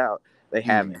figured out, they Mm-hmm.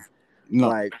 haven't. No.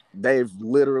 Like, they've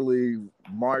literally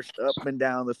marched up and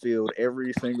down the field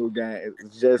every single game.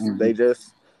 It's just, Mm-hmm.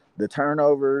 the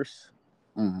turnovers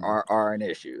Mm-hmm. are an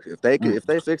issue. If they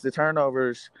fix the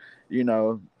turnovers, you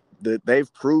know,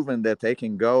 they've proven that they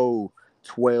can go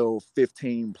 12,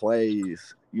 15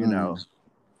 plays, Mm-hmm. and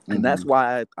Mm-hmm. that's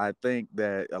why I think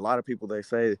that a lot of people, they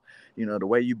say, the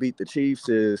way you beat the Chiefs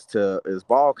is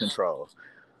ball control.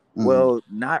 Mm-hmm. Well,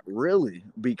 not really,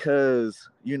 because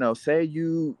say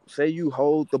you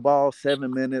hold the ball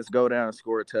 7 minutes, go down and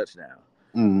score a touchdown,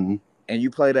 Mm-hmm. and you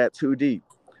play that too deep.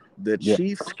 The Yeah.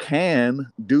 Chiefs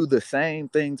can do the same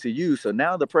thing to you. So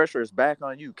now the pressure is back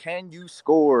on you. Can you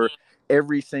score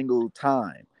every single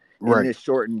time in Right. this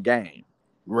shortened game?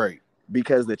 Right.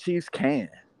 Because the Chiefs can.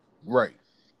 Right.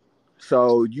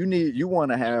 So you want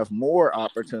to have more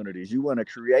opportunities. You want to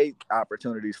create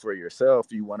opportunities for yourself.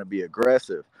 You want to be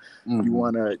aggressive. You Mm-hmm.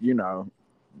 want to,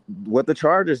 what the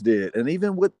Chargers did, and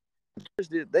even what the Chargers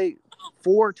did, they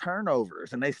 4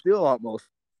 turnovers and they still almost,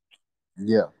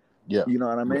 Yeah. Yeah. you know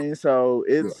what I Yeah. mean? So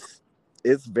Yeah.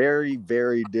 it's very,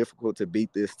 very difficult to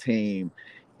beat this team,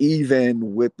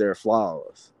 even with their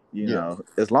flaws. Yeah.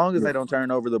 As long as Yeah. they don't turn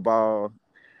over the ball,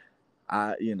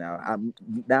 I'm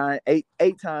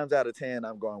eight times out of 10,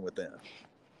 I'm going with them.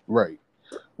 Right.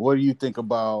 What do you think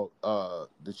about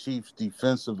the Chiefs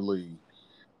defensively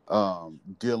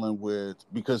dealing with,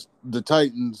 because the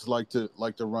Titans like to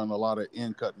run a lot of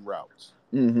in cutting routes.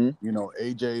 Mm-hmm.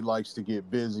 AJ likes to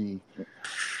get busy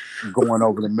going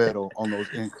over the middle on those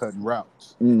in cutting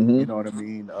routes. Mm-hmm. You know what I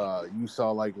mean? You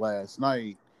saw like last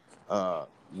night,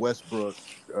 Westbrook,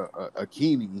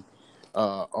 Akini,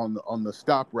 on the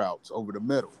stop routes over the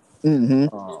middle. Mm-hmm.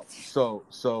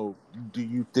 So do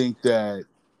you think that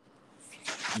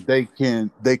they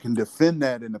can defend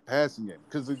that in the passing game?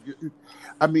 Because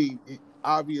I mean,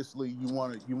 obviously you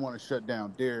want to shut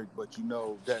down Derek, but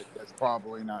that's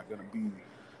probably not going to be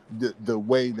the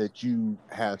way that you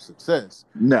have success.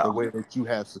 The No. way that you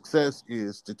have success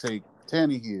is to take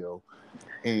Tannehill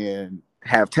and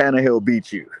Have Tannehill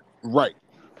beat you. right,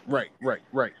 right,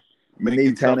 You make need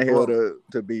him stop the Tannehill run.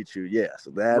 to beat you. Yes.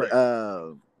 That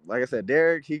Right. like I said,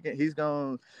 Derek, he's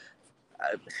going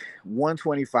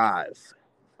 125.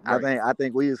 Right. I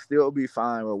think we would still be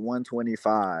fine with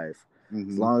 125 as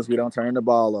Mm-hmm. long as we don't turn the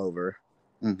ball over.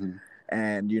 Mm-hmm.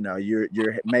 And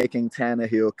you're making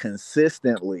Tannehill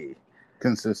Consistently.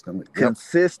 Yep.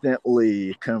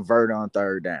 consistently convert on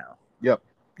third down. Yep.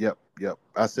 Yep. Yep.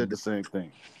 I said the same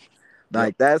thing. Yep.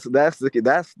 Like, that's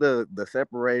the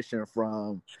separation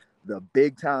from the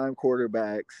big time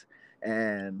quarterbacks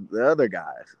and the other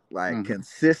guys. Like, Mm-hmm.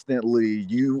 consistently,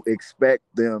 you expect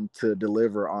them to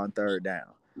deliver on third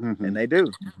down, Mm-hmm. and they do.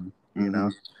 You Mm-hmm.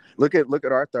 know, look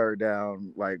at our third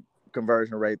down, like,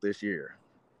 conversion rate this year.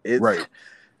 It's Right.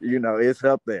 it's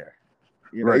up there.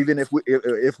 You know, Right. even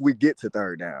if we get to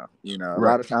third down, you know, a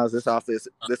Right. lot of times this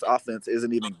offense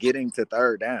isn't even getting to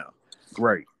third down.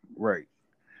 Right. Right.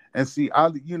 And see,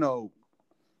 you know,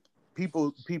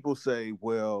 people say,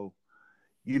 well,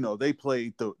 you know, they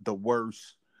played the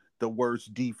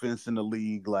worst defense in the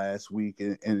league last week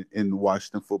in the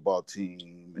Washington football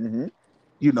team. Mm-hmm.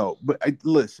 You know, but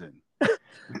listen,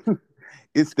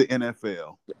 it's the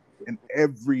NFL, and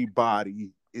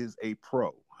everybody is a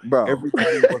pro. Bro,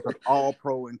 Everybody was an all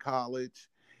pro in college.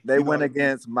 they You know went what I mean?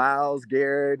 against Miles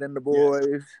Garrett and the Yes,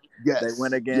 boys. They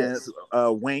went yes, against yes,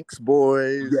 Winks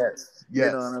boys. yes, You know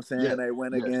what yes, I'm saying? yes, They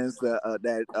went yes, against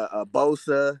that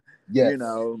Bosa. You yes,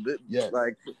 know, yes,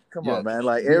 like come on, yes. man.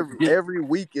 Like Here, here, every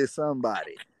week is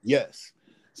somebody. yes.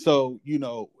 So, you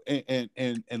know,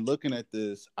 and looking at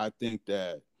this, I think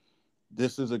that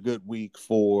this is a good week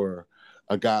for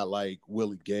a guy like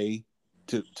Willie Gay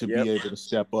to Yep. be able to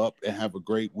step up and have a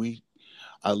great week.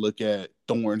 I look at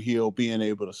Thornhill being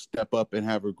able to step up and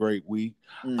have a great week.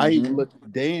 I even Mm-hmm. look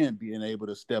at Dan being able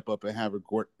to step up and have a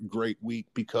great week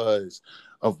because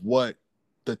of what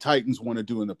the Titans want to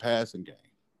do in the passing game.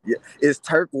 Yeah, it's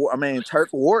Turk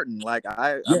Wharton. Like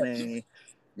I Yes, mean, I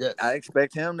yes,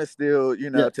 expect him to still, to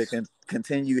yes,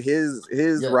 continue his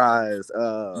yes, rise.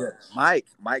 yes.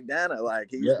 Mike Dana, like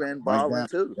he's Yeah, been Mike balling Down.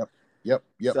 too. Yep, yep,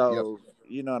 yep, yep, So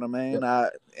you know what I yep.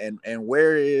 mean. And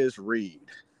where is Reed?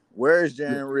 Where is Yeah.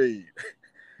 Jaron Reed?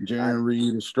 I Jaron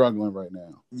Reed is struggling right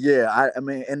now. yeah, I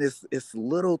mean, and it's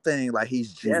little thing like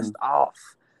he's Mm-hmm, just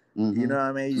off. You mm-hmm, know what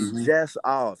I mean? He's mm-hmm, just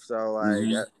off. So like,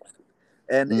 mm-hmm,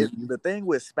 and mm-hmm. the thing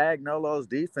with Spagnuolo's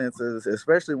defenses,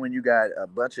 especially when you got a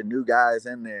bunch of new guys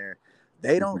in there,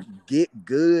 they Mm-hmm. don't get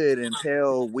good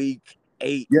until week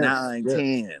 8, Yes, 9, yes,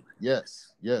 10.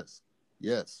 yes, yes,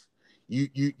 yes.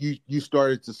 You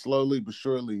started to slowly but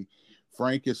surely.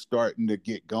 Frank is starting to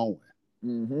get going.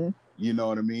 Mm-hmm. You know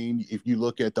what I mean? If you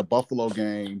look at the Buffalo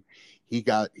game, he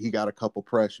got a couple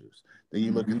pressures. Then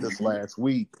you look at this Mm-hmm. last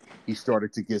week, he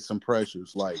started to get some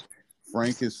pressures. Like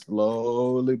Frank is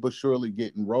slowly but surely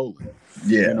getting rolling.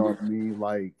 You Yeah. know what I mean?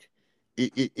 Like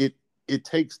it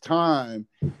takes time,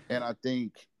 and I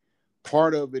think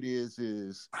part of it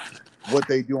is what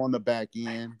they do on the back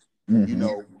end. You Mm-hmm.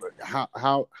 know,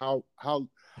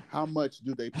 how much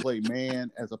do they play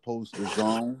man as opposed to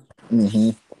zone? Mm-hmm.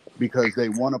 Because they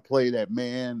want to play that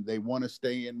man, they want to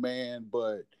stay in man,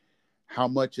 but how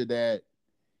much of that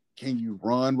can you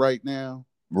run right now?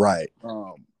 Right.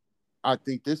 Um, I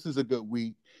think this is a good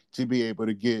week to be able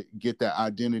to get that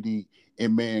identity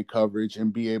in man coverage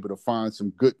and be able to find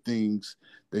some good things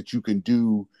that you can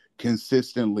do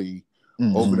consistently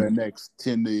over Mm-hmm. the next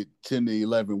 10 to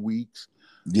 11 weeks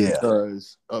Yeah.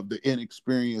 because of the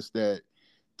inexperience that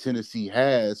Tennessee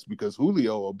has because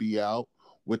Julio will be out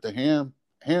with the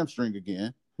hamstring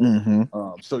again. Mm-hmm.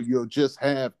 So you'll just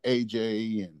have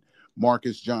AJ and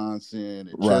Marcus Johnson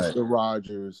and Right. Chester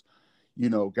Rogers, you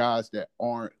know, guys that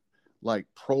aren't like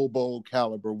Pro Bowl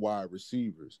caliber wide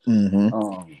receivers.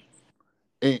 Mm-hmm.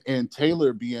 And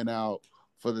Taylor being out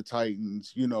for the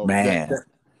Titans, you know, Man.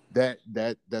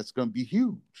 that's gonna be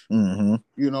huge, Mm-hmm.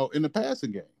 you know, in the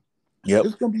passing game. Yep.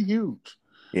 It's gonna be huge.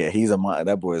 Yeah,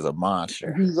 that boy is a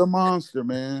monster. He's a monster,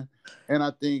 man. And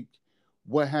I think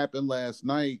what happened last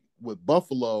night with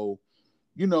Buffalo,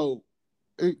 you know,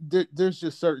 there's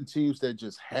just certain teams that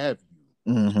just have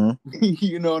you. Mm-hmm.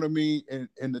 You know what I mean?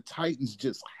 And the Titans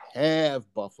just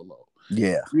have Buffalo.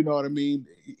 Yeah. You know what I mean?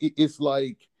 It's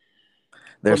like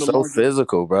They're for the so longest,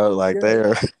 physical, bro. Like yeah,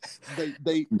 they're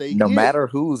they no hit. matter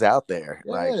who's out there,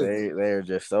 like Yes. they're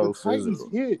just The so Titans physical.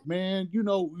 hit, man. You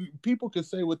know, people can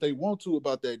say what they want to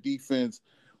about that defense,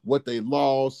 what they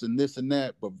lost, and this and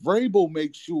that, but Vrabel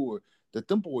makes sure that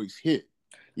them boys hit.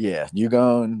 Yeah, you're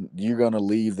gonna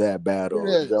leave that battle.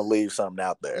 You're gonna Yes, leave something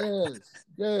out there. yes,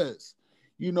 yes.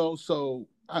 You know, so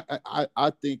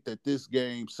I think that this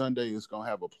game Sunday is gonna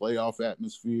have a playoff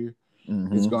atmosphere. It's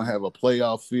Mm-hmm. gonna have a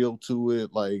playoff feel to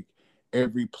it. Like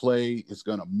every play is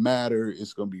gonna matter.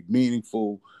 It's gonna be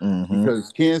meaningful Mm-hmm.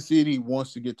 because Kansas City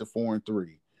wants to get to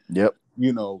 4-3. Yep.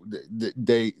 You know,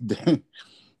 they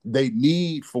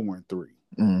need 4-3.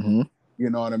 Mm-hmm. You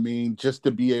know what I mean? Just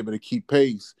to be able to keep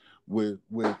pace with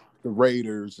the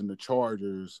Raiders and the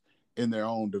Chargers in their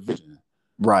own division.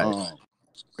 Right.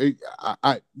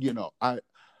 I you know,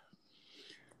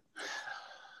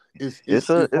 It's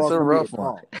hard a for me to rough one.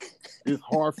 call. It's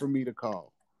hard for me to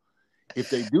call. If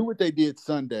they do what they did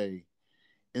Sunday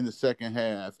in the second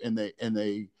half and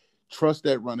they trust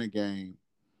that running game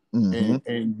Mm-hmm.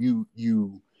 and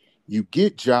you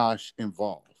get Josh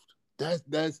involved.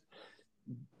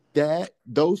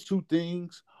 Those two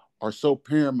things are so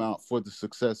paramount for the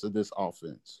success of this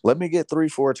offense. Let me get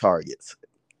 3-4 targets.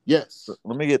 Yes.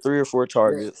 Let me get 3 or 4 Yes.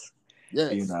 targets.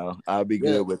 Yes. I'll be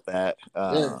good Yes. with that.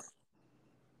 Yes.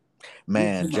 Gives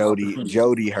Man, him an opportunity.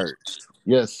 Jody Hurts.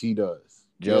 Yes, he does.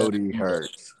 Yes, Jody he does.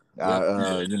 Hurts.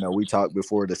 Yes, he does. We talked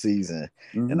before the season,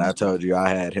 and Mm-hmm. I told you I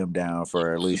had him down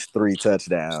for at least 3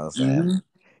 touchdowns. And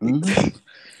Mm-hmm.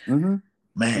 Mm-hmm. Mm-hmm.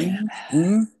 man,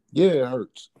 Mm-hmm. Yeah, it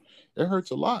hurts. It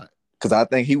hurts a lot. because I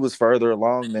think he was further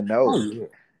along than Oh Noah. yeah.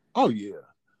 Oh yeah.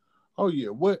 Oh yeah.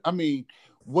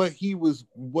 What he was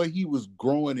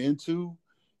growing into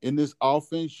in this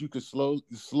offense, you could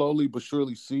slowly but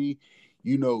surely see,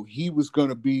 he was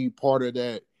gonna be part of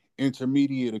that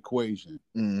intermediate equation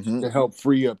Mm-hmm. to help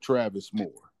free up Travis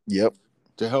more, Yep.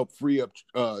 to help free up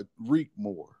Reek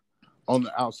more on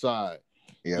the outside.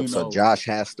 Yep. You So know, Josh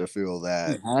has to fill he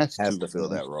that. has Has to, to fill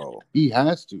man. that role. He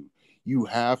has to. You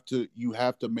have to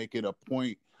make it a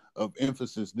point of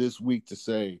emphasis this week to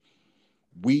say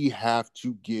we have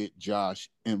to get Josh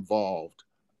involved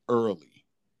early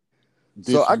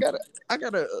So this week. I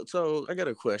got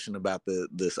a question about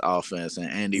this offense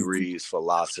and Andy Reid's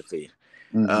philosophy.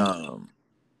 Mm-hmm. Um,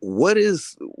 what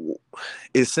is?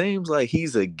 It seems like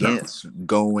he's against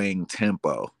going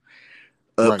up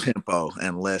Right, tempo,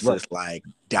 unless right, it's like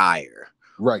dire.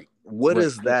 right, What right.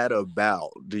 is that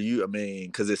about?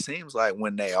 Because it seems like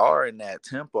when they are in that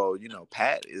tempo,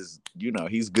 Pat is,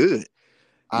 he's good.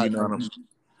 I You know what I'm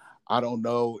I don't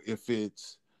know if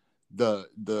it's the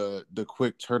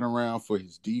quick turnaround for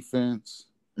his defense.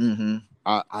 Mm-hmm.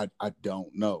 I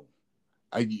don't know.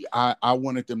 I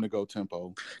wanted them to go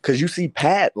tempo. Because you see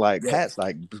Pat's Yes.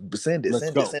 like, send it, Let's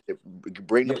send it, go. send it,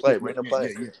 bring the Yeah, yeah, play, yeah, bring the yeah,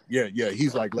 play. yeah, yeah, yeah.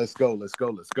 He's like, let's go, let's go,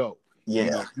 let's go.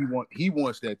 Yeah. He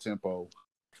wants that tempo,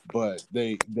 but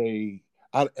I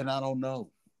don't know.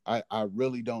 I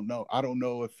really don't know. I don't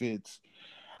know if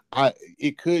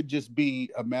it could just be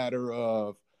a matter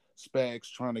of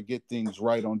Spags trying to get things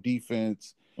right on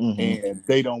defense, Mm-hmm. and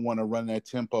they don't want to run that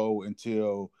tempo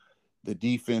until the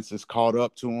defense is caught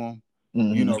up to them.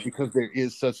 Mm-hmm. Because there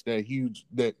is such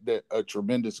that a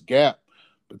tremendous gap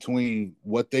between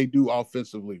what they do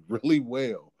offensively really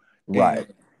well Right.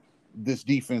 and this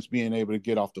defense being able to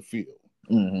get off the field.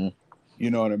 Mm-hmm. You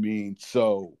know what I mean?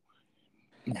 So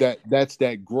that's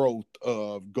that growth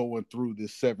of going through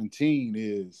this 17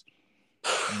 is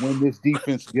when this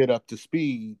defense get up to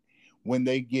speed, when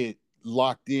they get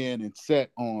locked in and set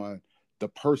on the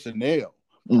personnel.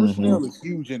 Mm-hmm. Personnel is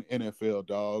huge in NFL,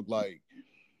 dog. Like,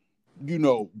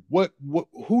 what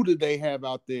who do they have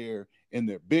out there in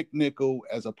their big nickel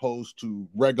as opposed to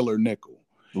regular nickel?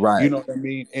 You Right. know what I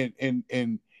mean?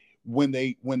 And when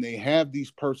they have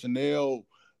these personnel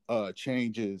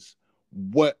changes,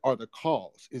 what are the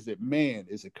calls? Is it man?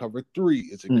 Is it cover 3?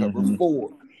 Is it cover Mm-hmm. 4?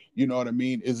 You know what I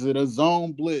mean? Is it a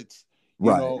zone blitz?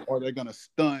 Right. Are they gonna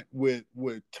stunt with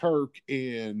Turk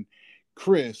and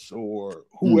Chris or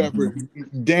Mm-hmm. whoever,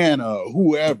 Dana,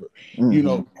 whoever?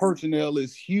 Mm-hmm. Personnel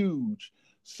is huge.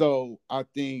 So I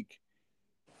think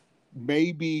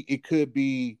maybe it could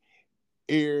be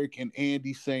Eric and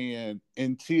Andy saying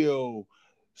until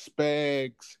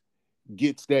Spags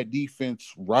gets that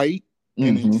defense right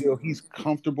and Mm-hmm. until he's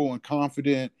comfortable and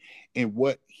confident in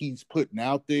what he's putting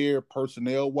out there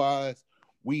personnel wise,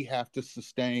 we have to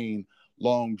sustain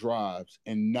long drives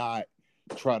and not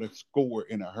try to score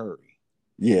in a hurry.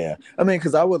 Yeah. I mean,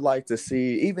 because I would like to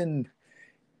see even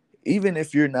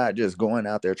if you're not just going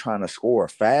out there trying to score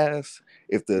fast,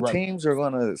 if the Right. teams are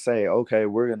going to say, okay,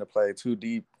 we're going to play too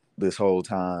deep this whole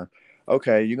time,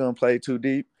 okay, you're going to play too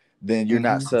deep, then you're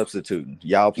not Mm-hmm. substituting.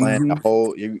 Y'all playing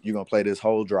Mm-hmm. you're going to play this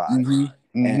whole drive. Mm-hmm.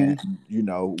 Mm-hmm.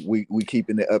 And, we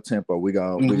keeping it up tempo. We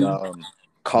Mm-hmm. gonna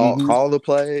Mm-hmm. call the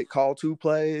play, call 2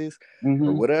 plays or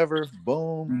Mm-hmm. whatever.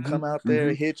 Boom, Mm-hmm. come out there,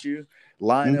 Mm-hmm. hit you,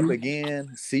 line up Mm-hmm. again,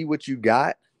 see what you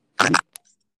got,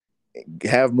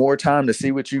 have more time to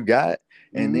see what you got,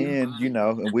 and Mm-hmm.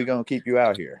 then and we're gonna keep you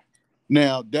out here.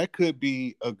 Now that could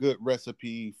be a good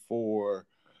recipe for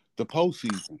the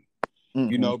postseason,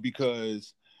 Mm-hmm.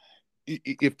 because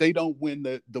if they don't win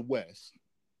the West,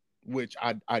 which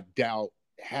I doubt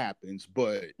happens,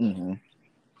 but Mm-hmm.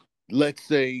 let's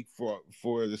say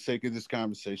for the sake of this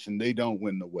conversation, they don't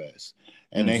win the West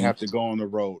and they Mm-hmm. have to go on the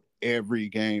road every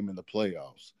game in the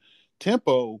playoffs.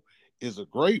 Tempo is a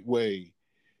great way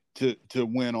to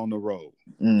win on the road.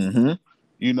 Mm-hmm.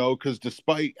 Because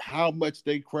despite how much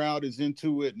they crowd is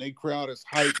into it and they crowd is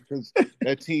hyped because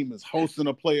that team is hosting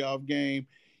a playoff game,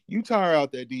 you tire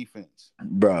out that defense.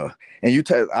 Bro, and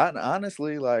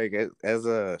honestly, like, as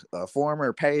a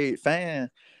former paid fan,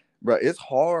 bro, it's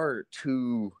hard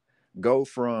to go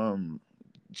from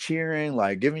cheering,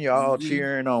 like giving you all Mm-hmm.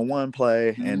 cheering on one play,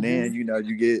 and Mm-hmm. then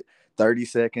you get 30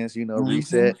 seconds, you know, Mm-hmm.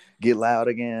 reset, get loud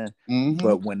again. Mm-hmm.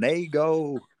 But when they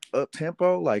go up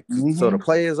tempo, like, so the Mm-hmm.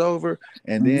 play is over,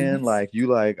 and then Mm-hmm. like you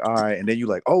like, all right, and then you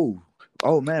like, oh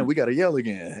man, we gotta yell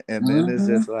again. And then it's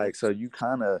Mm-hmm. just like, so you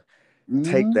kind of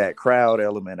take Mm-hmm. that crowd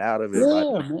element out of it by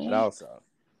Yeah, doing it man. also.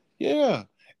 Yeah.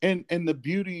 And the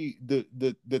beauty,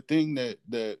 the thing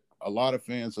that a lot of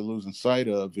fans are losing sight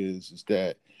of is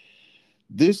that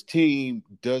this team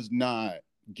does not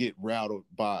get routed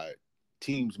by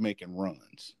teams making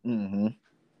runs. Mm-hmm.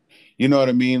 You know what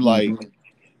I mean? Like Mm-hmm.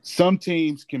 some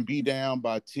teams can be down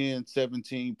by 10,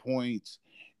 17 points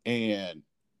and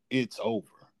it's over.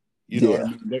 You know what I Yeah.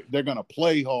 mean? They're going to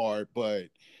play hard, but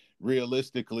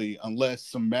realistically, unless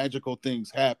some magical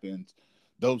things happen,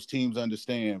 those teams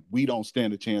understand we don't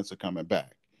stand a chance of coming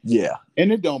back. Yeah.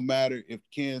 And it don't matter if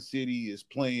Kansas City is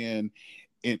playing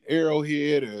in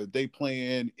Arrowhead or they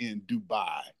playing in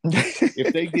Dubai.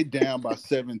 If they get down by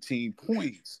 17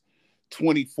 points,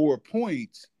 24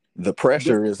 points, The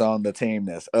pressure is on the team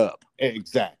that's up.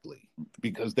 exactly,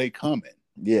 because they coming.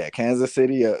 Yeah, Kansas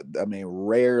City, I mean,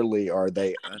 rarely are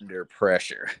they under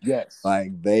pressure. Yes.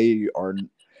 Like they are,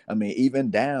 I mean, even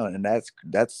down, and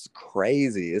that's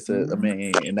crazy. It's I Mm-hmm.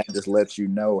 mean, and that just lets you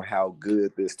know how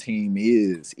good this team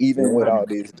is, even with Yeah. all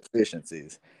these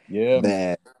deficiencies. Yeah,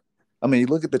 man. That I mean, you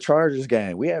look at the Chargers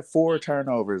game. We had 4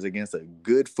 turnovers against a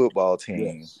good football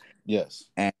team, Yes.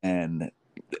 Yes. and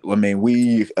I mean,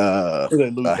 we They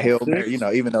lose a by Hail Mary, you 6.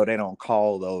 know, even though they don't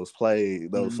call those flag,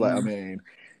 I Mm-hmm. mean,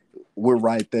 we're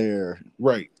right there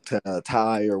Right. to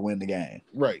tie or win the game.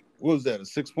 Right. What was that? A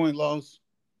 6-point loss?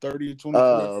 30-24?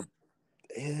 Uh,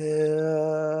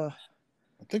 yeah,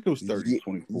 I think it was yeah,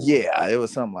 30-24. yeah, it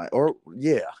was something like, or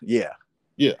Yeah. yeah.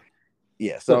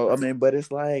 So, So I mean, but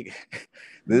it's like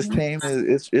this mm-hmm. team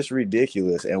is it's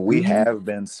ridiculous, and we Mm-hmm. have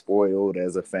been spoiled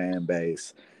as a fan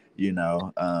base. You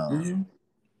know, Mm-hmm.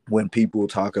 when people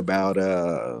talk about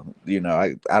you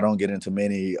know, I don't get into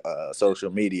many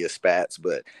social media spats,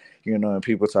 but you know, and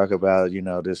people talk about, you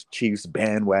know, this Chiefs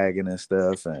bandwagon and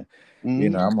stuff, and you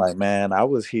know, Mm-hmm. I'm like, man, I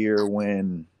was here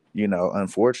when, you know,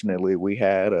 unfortunately we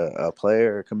had a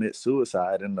player commit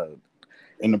suicide In the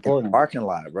in the parking lot. parking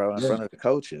lot, bro, in Yeah. front of the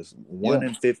coaches. Yeah. 1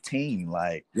 in 15,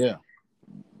 Yeah.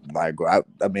 like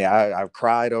I mean, I've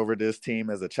cried over this team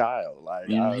as a child, like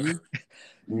Mm-hmm. you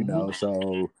Mm-hmm. know,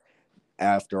 so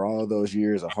after all those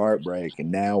years of heartbreak,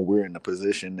 and now we're in the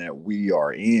position that we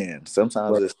are in.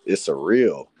 Sometimes Right. it's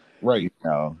surreal, Right. you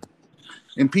know.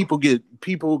 And people get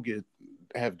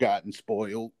have gotten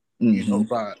spoiled, Mm-hmm.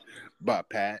 by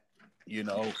Pat,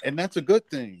 and that's a good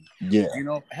thing. Yeah,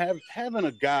 Having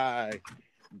a guy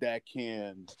that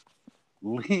can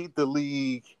lead the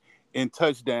league in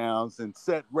touchdowns and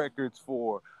set records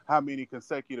for how many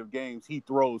consecutive games he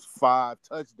throws 5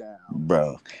 touchdowns,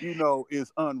 bro.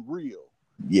 is unreal.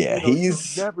 Yeah,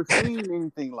 You've never seen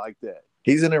anything like that.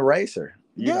 he's an eraser.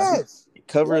 You know, Yes. he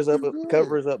Yes, he is.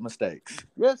 covers up mistakes.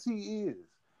 Yes, he is.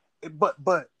 But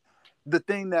the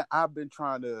thing that I've been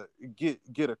trying to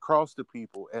get across to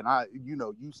people, and I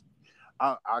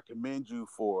commend you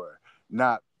for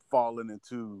not falling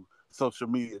into social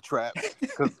media traps,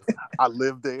 because I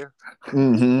live there.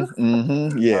 Mm-hmm.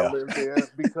 Mm-hmm. I Yeah. live there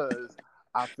because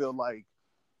I feel like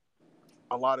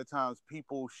a lot of times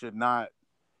people should not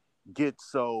get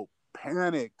so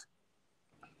panicked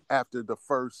after the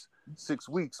first 6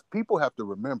 weeks. People have to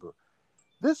remember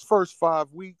this first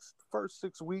 5 weeks, first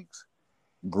 6 weeks,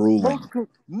 Grueling.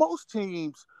 most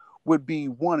teams would be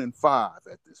 1-5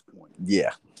 at this point.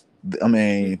 Yeah. I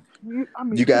mean,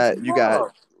 It's you got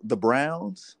rough. the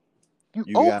Browns, You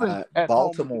you open got at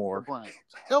home against the Baltimore. Browns,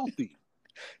 healthy,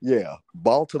 Yeah, a healthy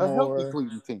Baltimore,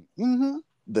 Cleveland team. Mm-hmm.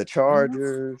 the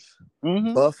Chargers,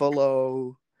 Mm-hmm.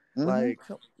 Buffalo, Mm-hmm. like,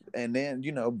 and then,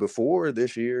 you know, before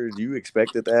this year, you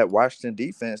expected that Washington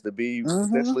defense to be Mm-hmm.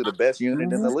 potentially the best unit in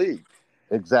Mm-hmm. the league.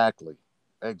 Exactly.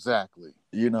 Exactly.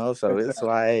 You know, so it's Exactly.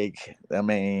 like, I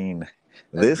mean,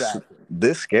 this Exactly.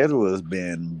 this schedule has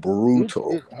been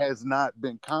brutal. It has not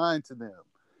been kind to them,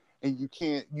 and you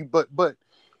can't. But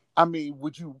I mean,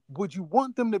 would you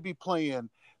want them to be playing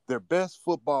their best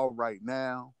football right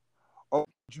now, or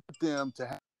would you want them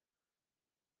to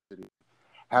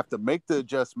have to make the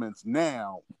adjustments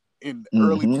now in the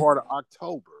early Mm-hmm. part of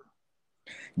October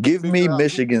to Give me figure out who?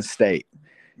 Michigan State.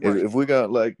 Right. If we go,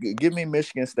 like, give me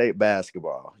Michigan State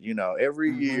basketball. You know,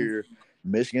 every Mm-hmm. year,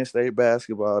 Michigan State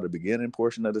basketball, the beginning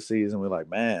portion of the season, we're like,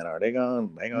 man, are they gonna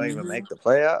even Mm-hmm. make the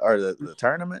playout or the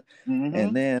tournament? Mm-hmm.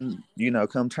 And then, you know,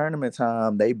 come tournament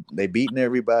time, they beating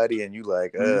everybody, and you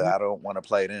like, Mm-hmm. I don't want to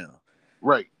play them.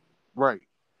 Right. Right.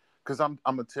 Because I'm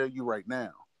gonna tell you right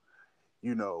now,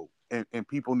 and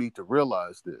people need to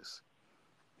realize this.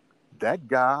 that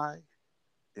guy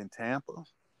in Tampa,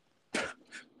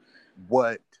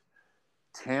 what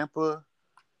Tampa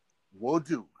will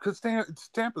do, because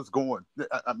Tampa's going.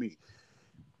 I mean,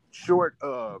 short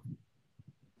of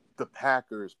the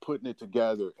Packers putting it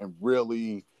together and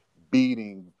really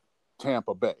beating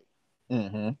Tampa Bay,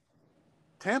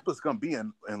 Tampa's going to be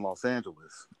in Los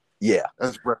Angeles. Yeah,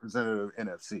 as representative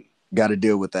NFC. Got to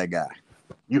deal with that guy.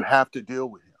 You have to deal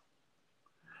with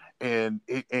him,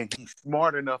 and he's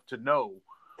smart enough to know,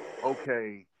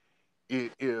 okay,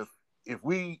 if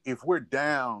we're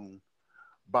down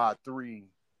by 3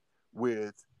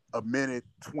 with a minute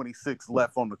 26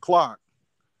 left on the clock,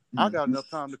 I got enough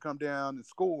time to come down and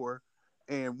score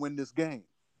and win this game.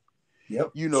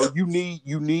 Yep. You know, you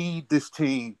need this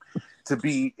team to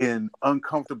be in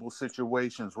uncomfortable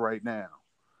situations right now.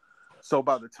 So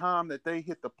by the time that they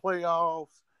hit the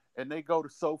playoffs and they go to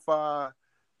SoFi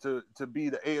to be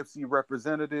the AFC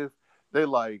representative, they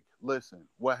like, listen,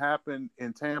 what happened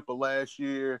in Tampa last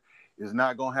year is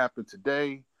not going to happen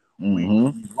today. We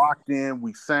locked in,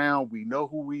 we sound, we know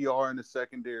who we are in the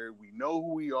secondary, we know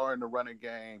who we are in the running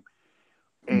game,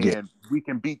 and we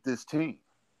can beat this team.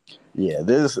 Yeah,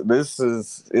 this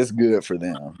is, it's good for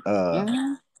them.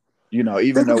 You know,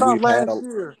 even though we've had a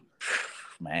year,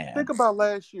 man, think about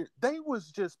last year. They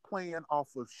was just playing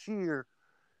off of sheer,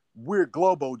 we're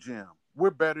Globo Gym.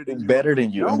 We're better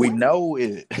than you. And we know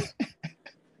it.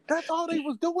 That's all they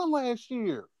was doing last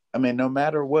year. I mean, no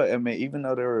matter what, I mean, even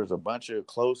though there was a bunch of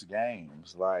close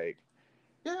games, like,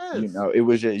 you know, it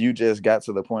was just, you just got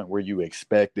to the point where you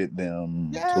expected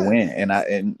them to win,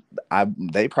 and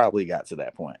they probably got to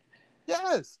that point.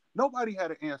 Yes, nobody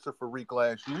had an answer for Reek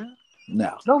last year.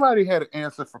 No, nobody had an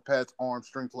answer for Pat's arm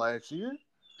strength last year.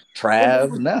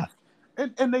 Trav, no,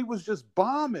 and they was just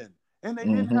bombing, and they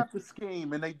didn't have to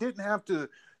scheme, and they didn't have to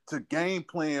game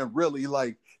plan really.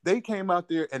 Like, they came out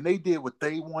there and they did what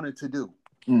they wanted to do.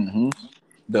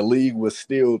 The league was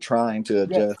still trying to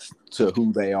adjust to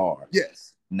who they are.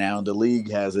 Yes. Now the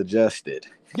league has adjusted.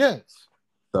 Yes.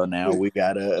 So now we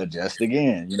gotta adjust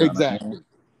again. You know exactly. What I mean?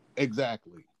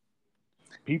 Exactly.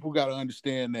 People got to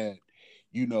understand that,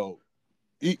 you know,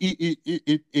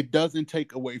 it doesn't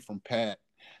take away from Pat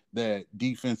that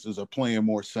defenses are playing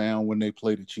more sound when they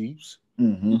play the Chiefs.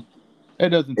 It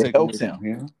doesn't take away from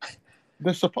him.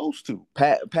 They're supposed to.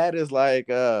 Pat is like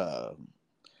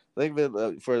think of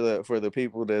it for the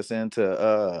people that's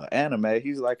into anime.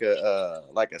 He's like a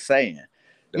Saiyan.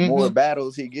 The more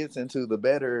battles he gets into, the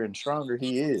better and stronger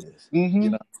he is. You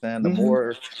know what I'm saying? The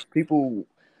more people,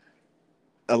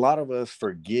 a lot of us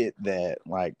forget that,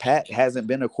 like, Pat hasn't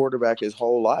been a quarterback his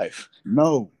whole life.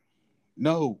 No.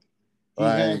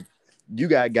 Like, you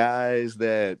got guys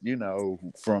that, you know,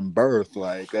 from birth,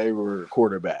 like, they were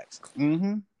quarterbacks.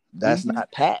 That's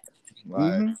not Pat.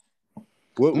 Like,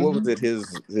 what was it,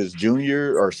 his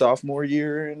junior or sophomore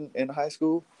year in high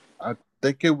school? I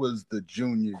think it was the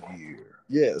junior year.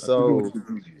 Yeah, so,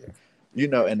 you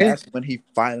know, and that's when he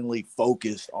finally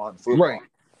focused on football. Right.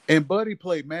 And Buddy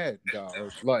played Madden, dog.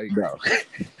 Like,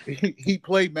 he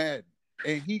played Madden,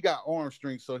 and he got arm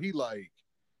strength, so he like,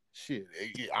 shit,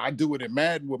 I do it in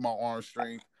Madden with my arm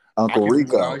strength. Uncle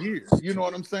Rico out here. You know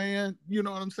what I'm saying?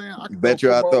 I can bet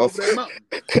you I thought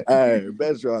hey,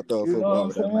 bet you I thought you know what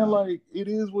I'm saying? Like, it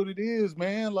is what it is,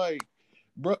 man. Like,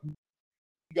 bro,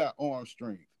 he got arm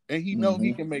strength, and he know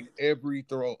he can make every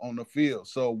throw on the field.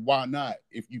 So why not?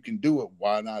 If you can do it,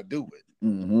 why not do it?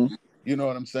 You know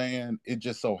what I'm saying? It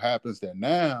just so happens that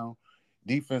now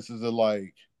defenses are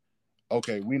like,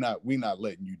 okay, we not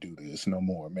letting you do this no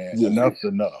more, man. Enough's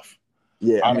enough.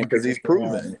 Yeah, I mean, because he's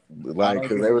proven. Like,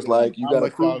 because they was like, you got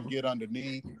to y'all get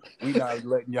underneath. We not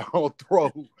letting y'all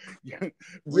throw.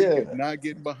 Rick is not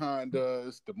getting behind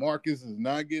us. DeMarcus is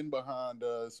not getting behind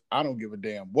us. I don't give a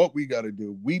damn what we got to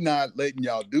do. We not letting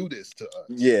y'all do this to us.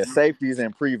 Yeah, safety's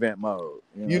in prevent mode.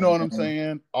 You know what I'm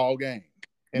saying? All game.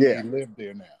 And they live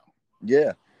there now.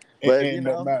 Yeah. But, and you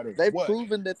know, they've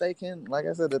proven that they can, like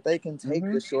I said, that they can take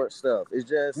the short stuff. It's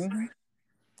just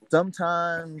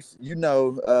sometimes, you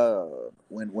know,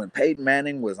 when Peyton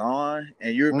Manning was on,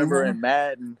 and you remember in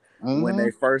Madden when they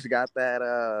first got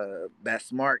that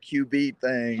smart QB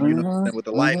thing, you know, with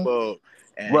the light bulb,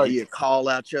 and he'd call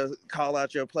out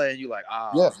your play, and you like,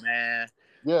 man,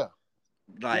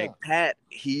 like Pat,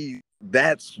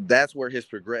 that's where his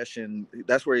progression,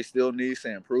 that's where he still needs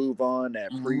to improve on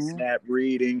that pre-snap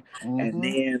reading, and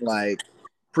then like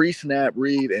pre-snap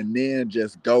read, and then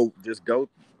just go.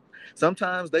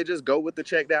 Sometimes they just go with the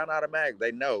check down automatic.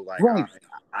 They know, like, all right,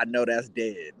 I know that's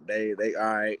dead. They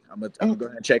all right, I'm gonna go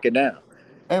ahead and check it down.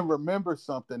 And remember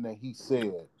something that he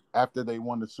said after they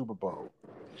won the Super Bowl.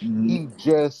 Mhm. He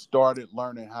just started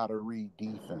learning how to read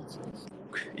defenses.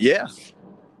 Yeah.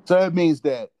 So that means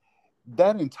that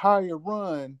entire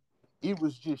run, it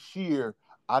was just sheer.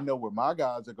 I know where my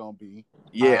guys are gonna be.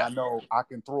 Yeah. I know I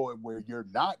can throw it where you're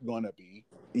not gonna be.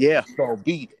 Yeah. So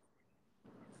beat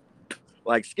it.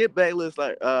 Like Skip Bayless,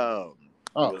 like he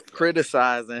Oh, was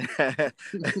criticizing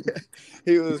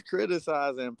he was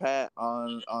criticizing Pat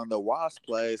on the Wasp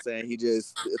play, saying he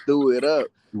just threw it up.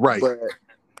 right. But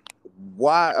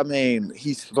why? I mean,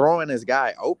 he's throwing his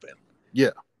guy open.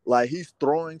 Yeah. Like he's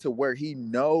throwing to where he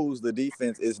knows the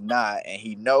defense is not, and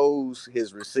he knows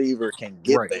his receiver can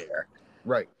get Right. there.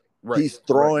 Right. Right. He's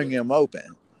throwing him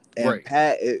open. And Right.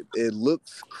 Pat, it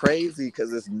looks crazy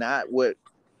because it's not what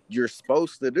you're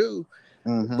supposed to do.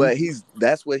 Mhm. But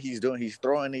that's what he's doing. He's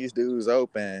throwing these dudes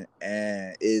open,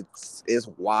 and it's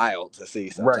wild to see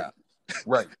sometimes.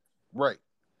 Right. Right.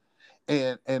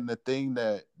 And the thing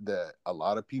that a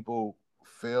lot of people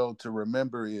fail to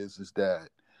remember is that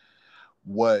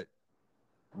what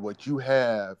you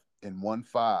have in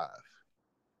 1-5,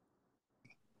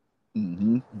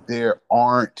 Mm-hmm. there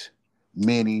aren't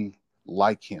many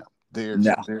like him. There's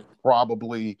No.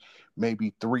 probably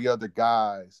maybe 3 other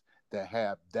guys that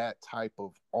have that type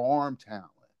of arm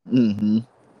talent. Mm-hmm.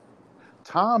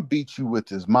 Tom beats you with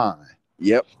his mind.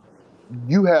 Yep.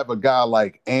 You have a guy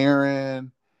like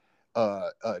Aaron,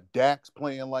 Dax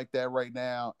playing like that right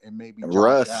now, and maybe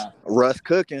Russ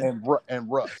cooking, and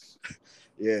Russ.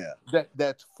 Yeah.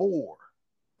 That's 4.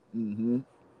 Mm-hmm.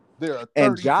 There are 32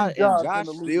 And Josh in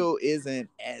the league. still isn't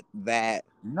at that.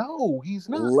 No, he's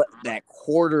not. That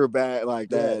quarterback, like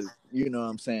that, you know what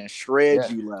I'm saying, shred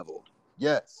you level.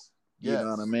 Yes. You know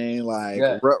what I mean? Like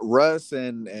Russ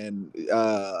and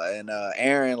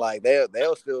Aaron, like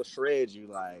they'll still shred you,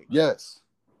 like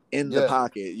in the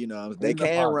pocket. You know, they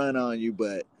can run on you,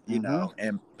 but you know,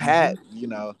 and Pat, you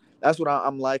know, that's what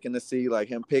I'm liking to see, like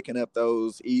him picking up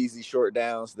those easy short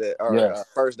downs that are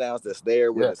first downs that's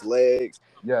there with his legs.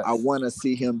 Yes. I want to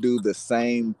see him do the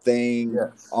same thing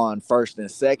on first and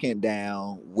second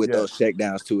down with those check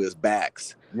downs to his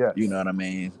backs. Yes. You know what I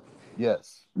mean?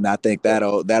 Yes. And I think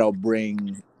that'll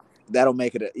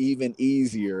make it even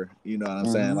easier. You know what I'm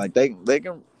saying? Like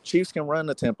Chiefs can run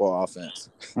the tempo offense.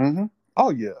 Mm-hmm. Oh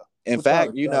yeah. In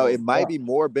fact, you know, it might be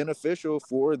more beneficial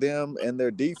for them and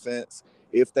their defense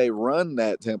if they run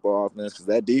that tempo offense, because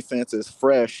that defense is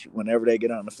fresh whenever they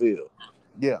get on the field.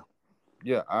 Yeah.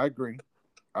 Yeah, I agree.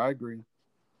 I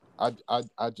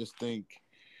just think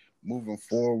moving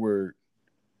forward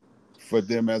for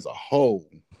them as a whole,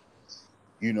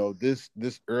 you know, this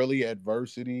early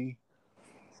adversity,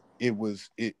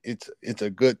 it's a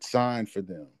good sign for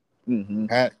them. Mm-hmm.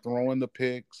 Pat throwing the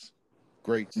picks,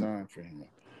 great sign for him.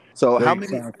 So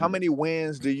how many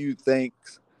wins do you think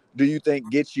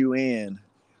gets you in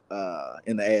the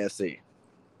AFC?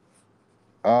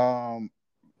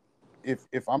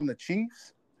 If I'm the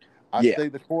Chiefs, I stay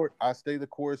the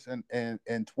course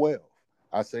and 12.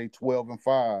 I say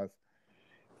 12-5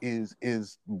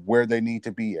 is where they need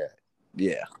to be at.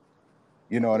 Yeah.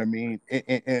 You know what I mean?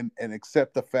 And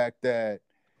accept the fact that,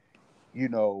 you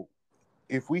know,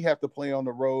 if we have to play on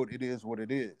the road, it is what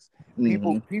it is.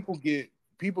 Mm-hmm.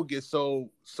 People get so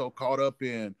caught up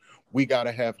in we got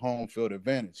to have home field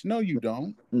advantage. No, you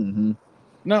don't. Mm-hmm.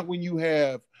 Not when you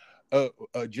have a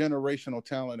generational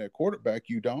talent at quarterback.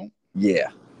 You don't. Yeah.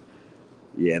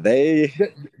 Yeah, that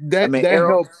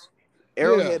helps.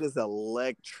 Arrowhead is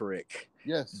electric.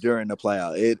 Yes. During the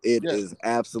playoff, it is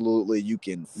absolutely, you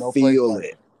can no feel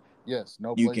it. Yes,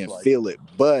 no. You can feel it,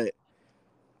 but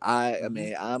I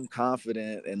mean, I'm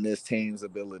confident in this team's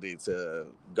ability to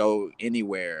go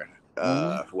anywhere,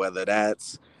 whether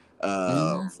that's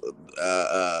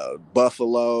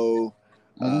Buffalo,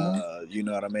 you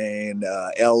know what I mean,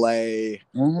 LA,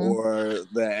 or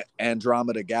the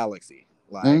Andromeda Galaxy.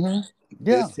 Like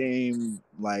this team,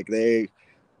 like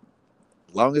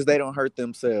long as they don't hurt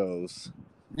themselves.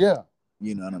 Yeah.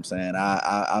 You know what I'm saying?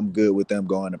 I'm good with them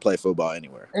going to play football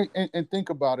anywhere. And think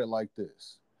about it like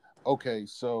this. Okay,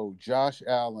 so Josh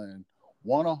Allen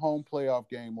won a home playoff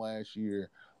game last year,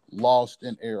 lost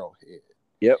in Arrowhead.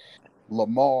 Yep.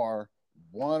 Lamar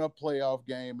won a playoff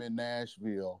game in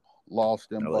Nashville,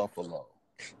 lost in Buffalo.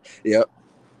 Yep.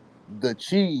 The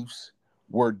Chiefs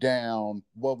were down,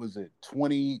 what was it,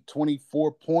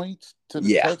 24 points to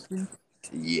the Texans?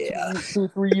 Yeah. 2 or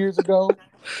 3 years ago,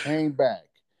 came back,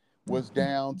 was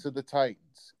down to the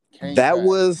Titans.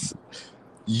 Was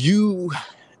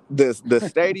the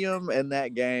stadium in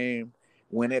that game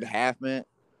when it happened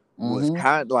was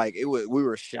kind of like we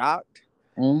were shocked,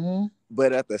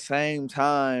 but at the same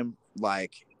time,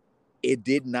 like it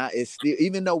did not. It still,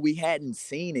 even though we hadn't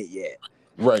seen it yet,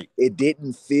 Right. it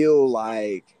didn't feel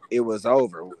like it was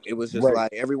over. It was just Right.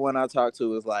 like everyone I talked to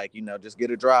was like, just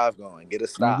get a drive going, get a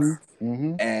stop, Mm-hmm.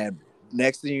 Mm-hmm. and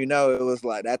next thing you know, it was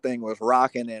like that thing was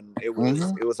rocking, and it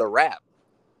Mm-hmm. was a wrap.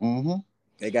 Mm-hmm.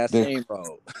 They got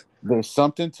steamrolled. There's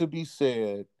something to be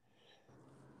said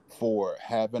for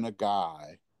having a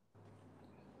guy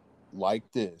like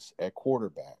this at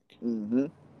quarterback. Mm-hmm.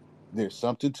 There's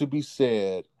something to be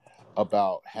said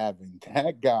about having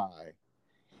that guy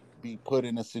be put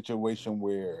in a situation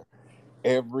where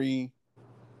every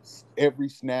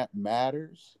snap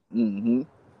matters. Mm-hmm.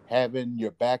 Having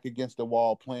your back against the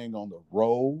wall, playing on the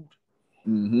road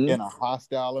Mm-hmm. in a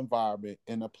hostile environment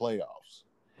in the playoffs.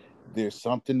 There's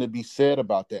something to be said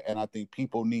about that. And I think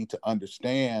people need to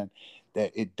understand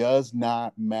that it does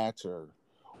not matter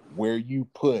where you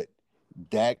put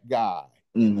that guy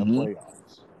in the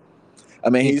playoffs.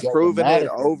 I mean, It he's doesn't proven it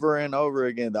matter over and over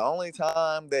again. The only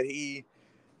time that he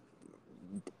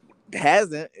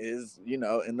hasn't is,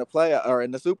 in the play or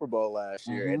in the Super Bowl last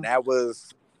year. And that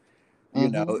was,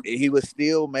 he was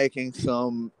still making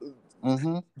some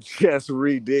just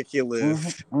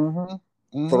ridiculous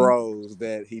throws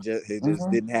that he just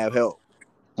didn't have help.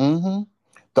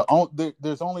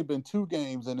 There's only been 2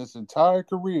 games in his entire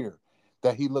career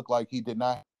that he looked like he did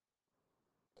not,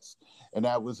 and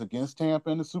that was against Tampa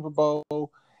in the Super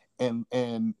Bowl and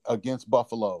against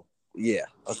Buffalo. Yeah,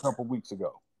 a couple weeks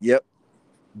ago. Yep.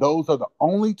 Those are the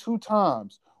only 2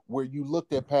 times where you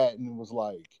looked at Pat and was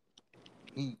like,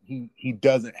 he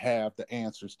doesn't have the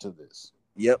answers to this.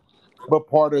 Yep. But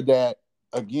part of that,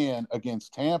 again,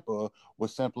 against Tampa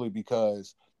was simply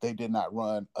because they did not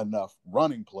run enough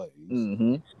running plays.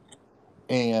 Mm-hmm.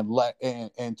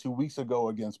 And 2 weeks ago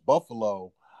against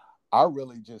Buffalo, I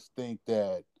really just think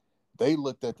that they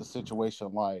looked at the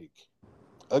situation like,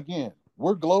 again,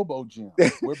 we're Globo Gym.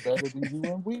 We're better than you,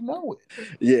 and we know it.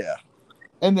 Yeah.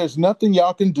 And there's nothing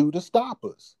y'all can do to stop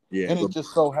us. Yeah. And it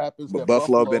just so happens that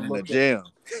Buffalo been in the gym.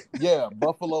 Yeah,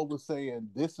 Buffalo was saying,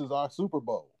 this is our Super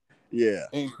Bowl. Yeah.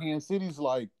 And Kansas City's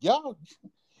like, y'all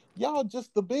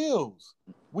just the Bills.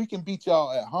 We can beat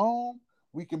y'all at home.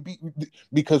 We can beat,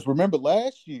 because remember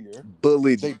last year,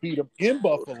 they beat them in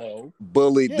Buffalo.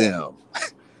 Bullied them.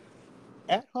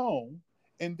 At home.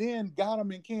 And then got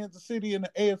them in Kansas City in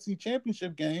the AFC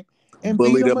Championship game and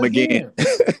bullied them again.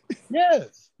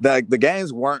 Yes. The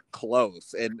games weren't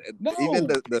close. And even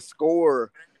the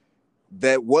score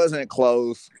that wasn't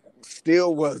close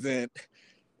still wasn't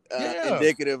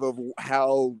indicative of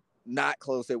how not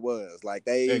close it was. Like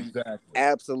they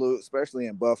especially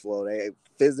in Buffalo, they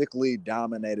physically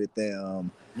dominated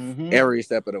them every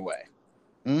step of the way.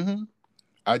 Mm-hmm.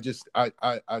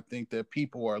 I think that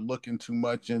people are looking too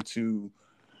much into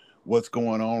what's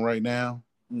going on right now.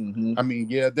 Mm-hmm. I mean,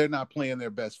 yeah, they're not playing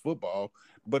their best football,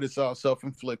 but it's all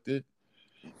self-inflicted.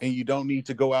 And you don't need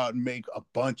to go out and make a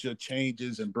bunch of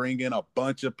changes and bring in a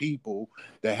bunch of people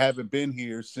that haven't been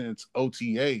here since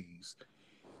OTAs.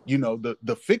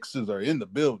 The fixes are in the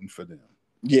building for them.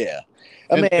 Yeah.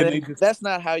 That's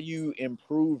not how you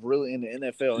improve really in the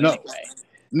NFL anyway.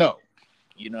 No.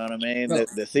 You know what I mean? No.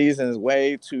 The season is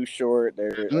way too short.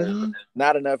 There's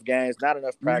not enough games, not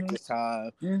enough practice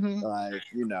time. Like,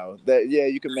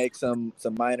 you can make some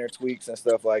minor tweaks and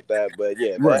stuff like that. But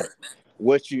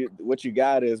what you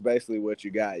got is basically what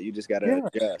you got. You just got to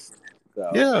adjust.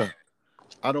 So. Yeah.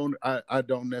 I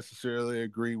don't necessarily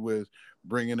agree with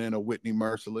bringing in a Whitney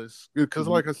Merciless because,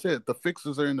 like I said, the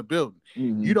fixers are in the building.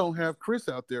 You don't have Chris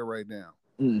out there right now.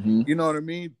 You know what I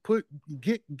mean?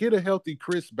 Get a healthy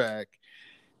Chris back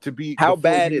to be. How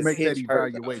bad is make his that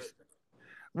evaluation?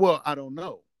 Well, I don't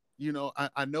know.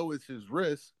 I know it's his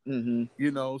wrist.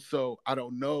 So I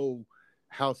don't know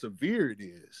how severe it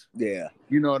is. Yeah.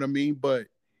 You know what I mean? But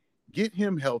get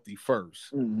him healthy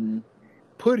first.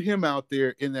 Put him out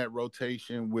there in that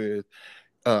rotation with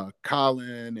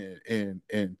Colin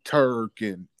and Turk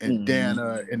and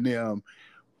Dana and them.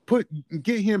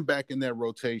 Get him back in that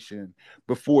rotation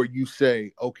before you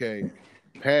say, okay,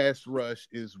 pass rush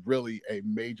is really a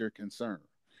major concern,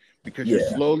 because you're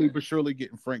slowly but surely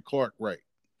getting Frank Clark right.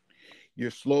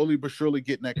 You're slowly but surely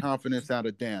getting that confidence out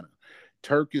of Dana.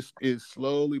 Turk is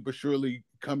slowly but surely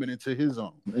coming into his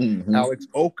own. Alex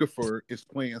Okafor is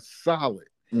playing solid.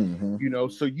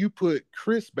 So you put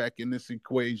Chris back in this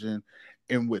equation,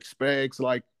 in which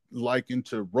Spags liking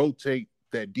to rotate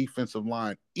that defensive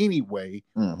line anyway.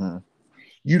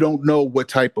 You don't know what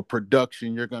type of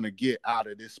production you're going to get out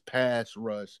of this pass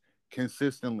rush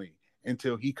consistently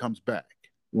until he comes back.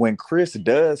 When Chris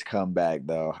does come back,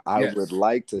 though, I would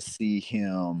like to see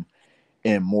him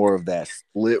in more of that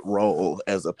split role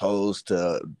as opposed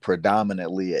to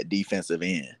predominantly at defensive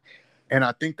end. And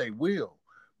I think they will,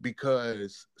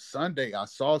 because Sunday I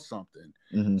saw something.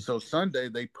 Mm-hmm. So Sunday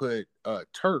they put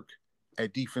Turk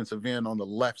at defensive end on the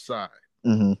left side.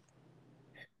 Mm-hmm.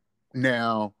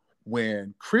 Now,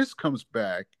 when Chris comes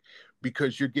back,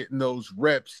 because you're getting those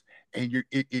reps, and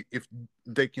if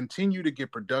they continue to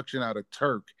get production out of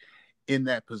Turk in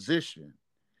that position,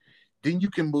 then you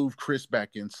can move Chris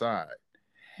back inside,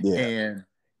 and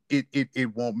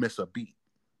it won't miss a beat.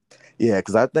 Yeah,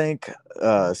 because I think,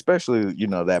 especially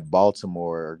that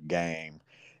Baltimore game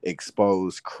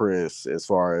exposed Chris as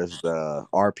far as the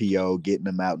RPO, getting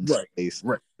him out in space,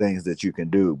 things that you can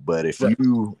do. But if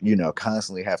you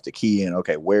constantly have to key in,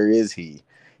 okay, where is he?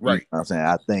 You know what I'm saying?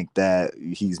 I think that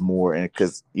he's more, and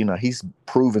because he's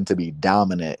proven to be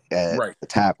dominant at the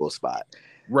tackle spot.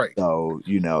 Right. So,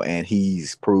 and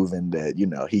he's proven that,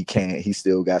 he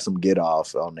still got some get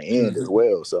off on the end as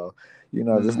well. So,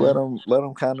 just let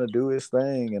him kind of do his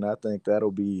thing. And I think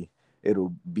it'll be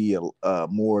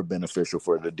more beneficial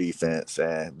for the defense.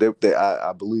 And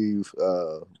I believe,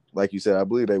 like you said, I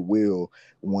believe they will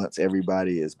once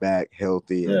everybody is back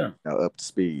healthy and up to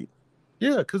speed.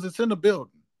 Yeah, because it's in the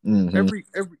building.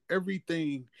 Mm-hmm.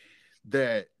 Everything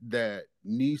that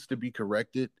needs to be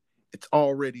corrected, it's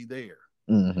already there.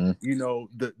 Mm-hmm.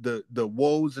 The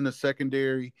woes in the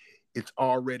secondary, it's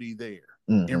already there.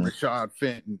 Mm-hmm. In Rashad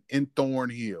Fenton, in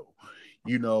Thornhill,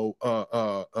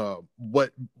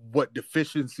 what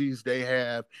deficiencies they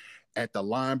have at the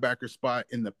linebacker spot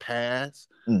in the pass.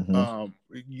 Mm-hmm.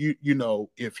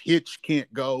 If Hitch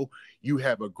can't go, you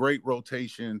have a great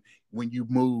rotation when you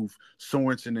move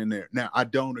Sorensen in there. Now, I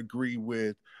don't agree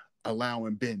with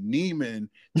allowing Ben Niemann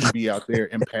to be out there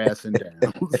and passing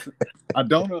downs. I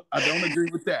don't agree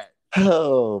with that.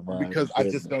 Oh my! Because goodness. I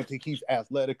just don't think he's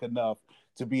athletic enough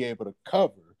to be able to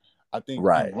cover. I think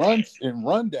in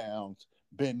rundowns,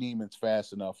 Ben Niemann's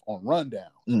fast enough on rundowns.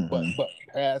 Mm-hmm. But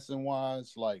passing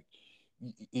wise, like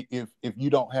if you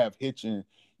don't have Hitchin,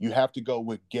 you have to go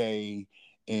with Gay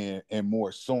and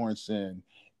more Sorensen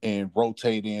and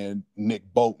rotate in Nick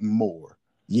Bolton more.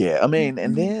 Yeah, I mean,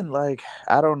 and then like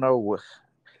I don't know.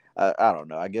 I don't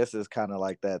know. I guess it's kind of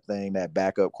like that thing, that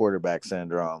backup quarterback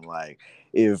syndrome. Like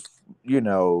if we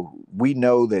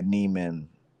know that Niemann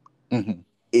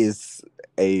is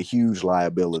a huge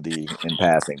liability in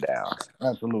passing downs.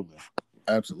 Absolutely.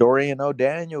 Dorian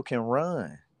O'Daniel can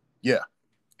run. Yeah.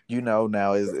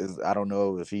 Now is I don't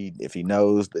know if he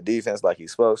knows the defense like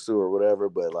he's supposed to or whatever,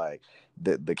 but like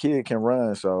the kid can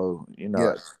run. So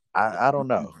I don't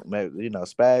know. Maybe,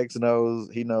 Spags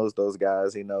knows those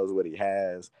guys. He knows what he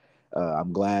has.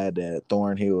 I'm glad that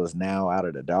Thornhill is now out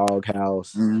of the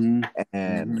doghouse, and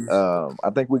I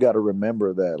think we got to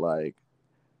remember that like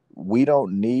we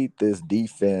don't need this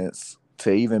defense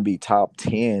to even be top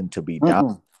 10 to be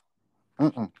dominant.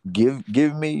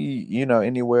 Give me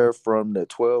anywhere from the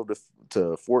 12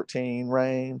 to 14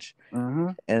 range,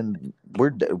 and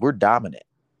we're dominant.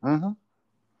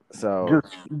 So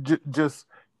just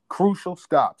crucial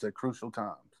stops at crucial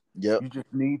times. Yep. You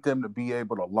just need them to be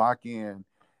able to lock in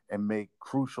and make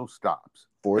crucial stops,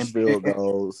 force field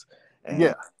goals.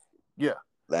 Yeah.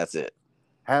 That's it.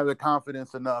 Have the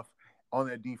confidence enough on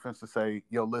their defense to say,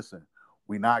 "Yo, listen,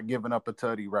 we're not giving up a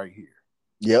tutty right here."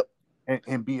 Yep.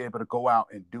 And be able to go out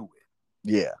and do it.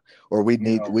 Yeah. Or we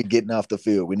getting off the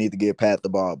field. We need to get Pat the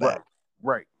ball back.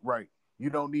 Right. You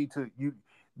don't need to.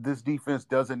 This defense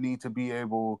doesn't need to be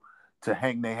able to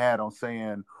hang their hat on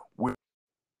saying we're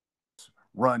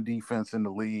run defense in the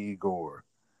league or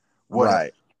whatever.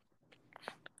 Right.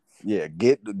 Yeah.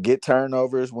 Get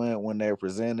turnovers when they're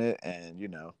presented,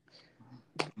 and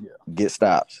get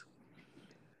stops.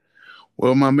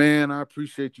 Well, my man, I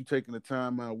appreciate you taking the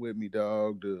time out with me,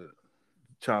 dog, to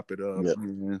chop it up. Yep.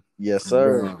 Man. Yes,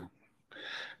 sir.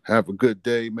 Have a good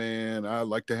day, man. I'd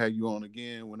like to have you on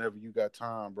again whenever you got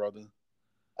time, brother.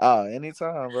 Oh,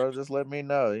 anytime, bro. Just let me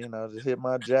know. Just hit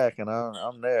my jack, and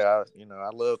I'm there. I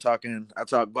love talking. I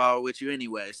talk ball with you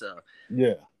anyway. So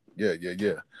yeah.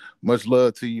 Much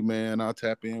love to you, man. I'll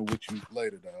tap in with you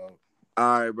later, dog.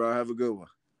 All right, bro. Have a good one.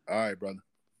 All right, brother.